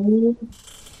 no.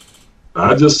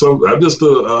 I'm just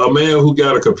a man who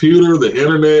got a computer, the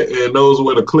internet, and knows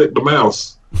where to click the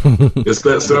mouse. It's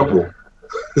that simple.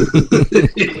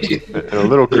 And a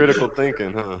little critical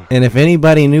thinking, huh? And if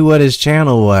anybody knew what his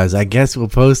channel was, I guess we'll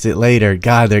post it later.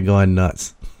 God, they're going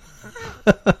nuts.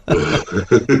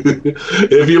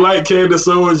 If you like Candace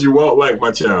Owens, you won't like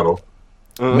my channel.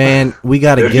 Man, we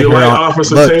got to get her like on.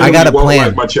 Officer Look, Taylor, I got a plan.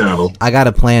 Like my channel. I got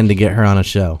a plan to get her on a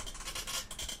show.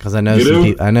 Because I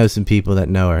know I know some people that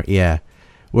know her. Yeah.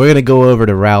 We're going to go over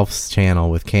to Ralph's channel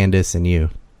with Candace and you.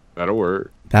 That'll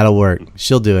work.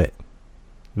 She'll do it.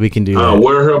 We can do that. I'll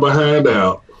wear her behind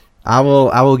out. I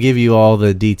will give you all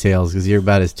the details because you're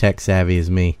about as tech savvy as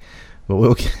me.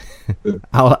 But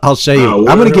I'll show you.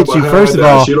 I'm going to get you, first of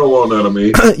all. She don't want none of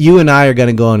me. You and I are going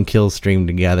to go on Kill Stream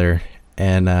together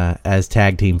and as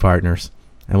tag team partners.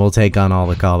 And we'll take on all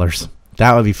the callers.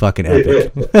 That would be fucking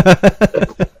epic.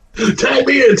 Tag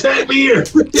me in.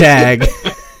 Tag.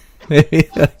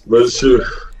 But sure.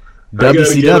 WCW. I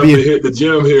gotta get up and hit the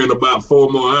gym here in about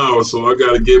 4 more hours, so I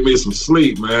gotta get me some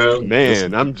sleep, man.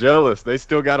 Man, I'm jealous. They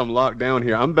still got them locked down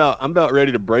here. I'm about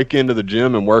ready to break into the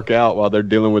gym and work out while they're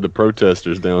dealing with the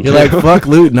protesters down here. You're like, fuck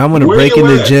Luton. I'm gonna break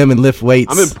into the gym and lift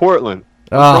weights. I'm in Portland.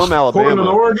 I'm from Alabama. Portland,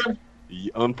 Oregon?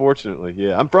 Unfortunately,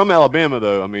 yeah. I'm from Alabama,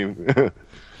 though. I mean,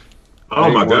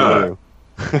 oh my God.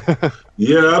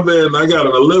 Yeah, I got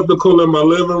an elliptical in my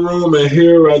living room, and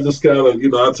here I just gotta,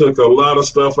 I took a lot of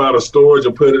stuff out of storage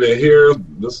and put it in here.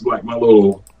 This is like my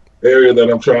little area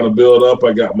that I'm trying to build up.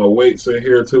 I got my weights in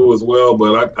here too as well,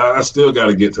 but I still got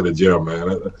to get to the gym,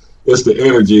 man. It's the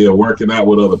energy of working out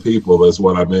with other people that's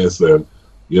what I miss, and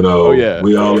we all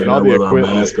with our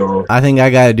mask on. I think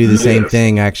I got to do the same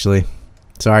thing, actually.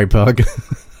 Sorry, Pug,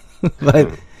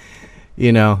 but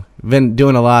been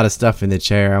doing a lot of stuff in the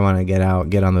chair. I want to get out,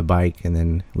 get on the bike, and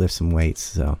then lift some weights.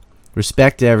 So,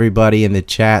 respect to everybody in the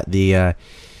chat. The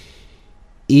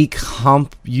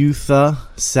Ikomputha,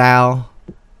 Sal,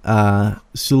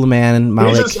 Suleiman,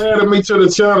 Malik. He just added me to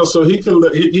the channel, so he can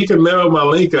nail my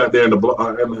link out there in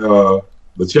the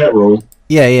chat room.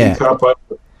 Yeah. Yeah, tell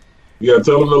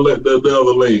him to nail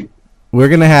the link. We're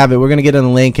gonna have it. We're gonna get on the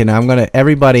link, and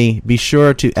everybody be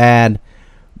sure to add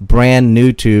brand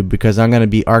NewTube because I'm going to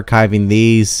be archiving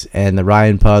these and the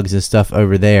Ryan Pugs and stuff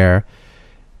over there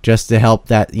just to help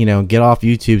that, get off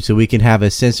YouTube so we can have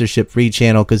a censorship-free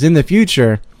channel. Because in the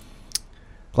future,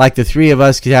 like the three of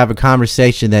us could have a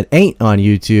conversation that ain't on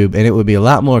YouTube, and it would be a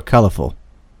lot more colorful,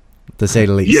 to say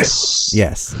the least.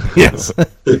 Yes.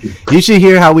 You should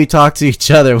hear how we talk to each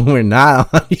other when we're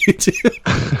not on YouTube.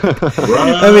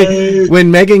 Right. I mean,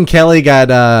 when Megyn Kelly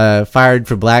got fired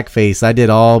for blackface, I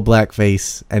did all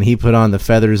blackface, and he put on the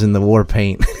feathers and the war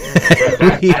paint.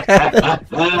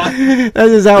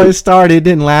 That's just how it started. It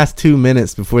didn't last 2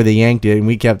 minutes before they yanked it, and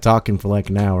we kept talking for like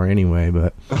an hour anyway.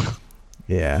 But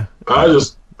yeah, I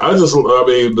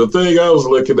mean, the thing I was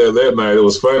looking at that night, it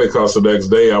was funny because the next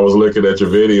day I was looking at your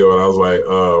video and I was like,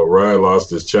 Ryan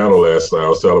lost his channel last night. I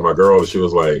was telling my girl, and she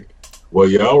was like, well,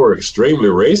 y'all were extremely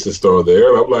racist on there.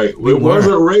 And I'm like, it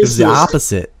wasn't racist. It was the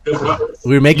opposite.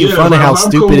 We were making fun of how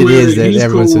stupid it is that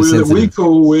everyone's so sensitive. We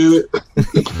cool with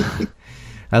it.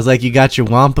 I was like, you got your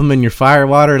wampum and your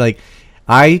firewater. Like,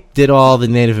 I did all the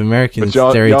Native American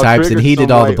stereotypes, and he did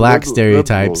all the black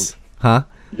stereotypes. Huh?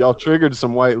 Y'all triggered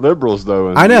some white liberals, though.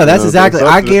 And, I know, that's exactly.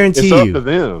 I guarantee you. It's up to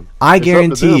them. I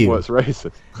guarantee you. What's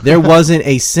racist? There wasn't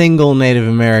a single Native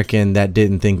American that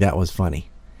didn't think that was funny.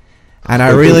 And I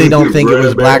really don't think it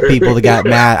was black people that got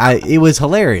mad. It was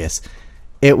hilarious.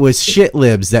 It was shit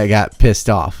libs that got pissed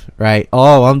off, right?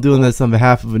 Oh, I'm doing this on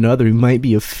behalf of another who might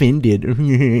be offended.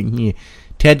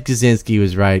 Ted Kaczynski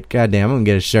was right. Goddamn, I'm going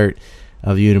to get a shirt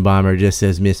of Unabomber that just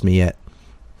says, miss me yet.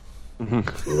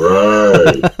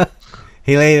 Right.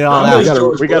 He laid it all out.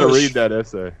 We got to read that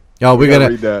essay. Oh, we're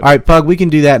going to. All right, Pug, we can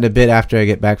do that in a bit after I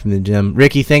get back from the gym.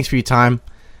 Ricky, thanks for your time.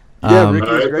 Yeah, Ricky,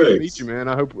 it's great to meet you, man.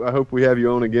 I hope we have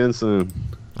you on again soon.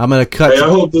 I'm going to cut. Hey, I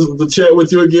hope to chat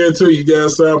with you again, too. You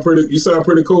guys sound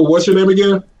pretty cool. What's your name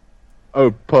again?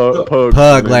 Oh, Pug.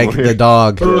 Pug, like the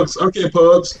dog. Pugs. Okay,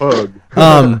 Pugs. Pug.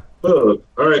 Pug. All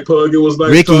right, Pug. It was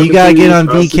nice Ricky, you got to get on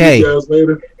VK. See you guys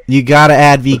later. You got to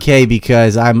add VK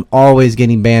because I'm always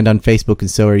getting banned on Facebook,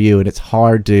 and so are you, and it's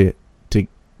hard to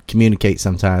communicate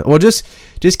sometimes. Well, just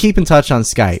keep in touch on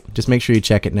Skype. Just make sure you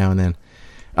check it now and then.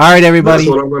 All right, everybody.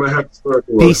 That's what I'm gonna have to start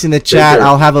with. Peace in the chat.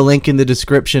 I'll have a link in the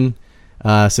description.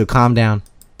 So calm down.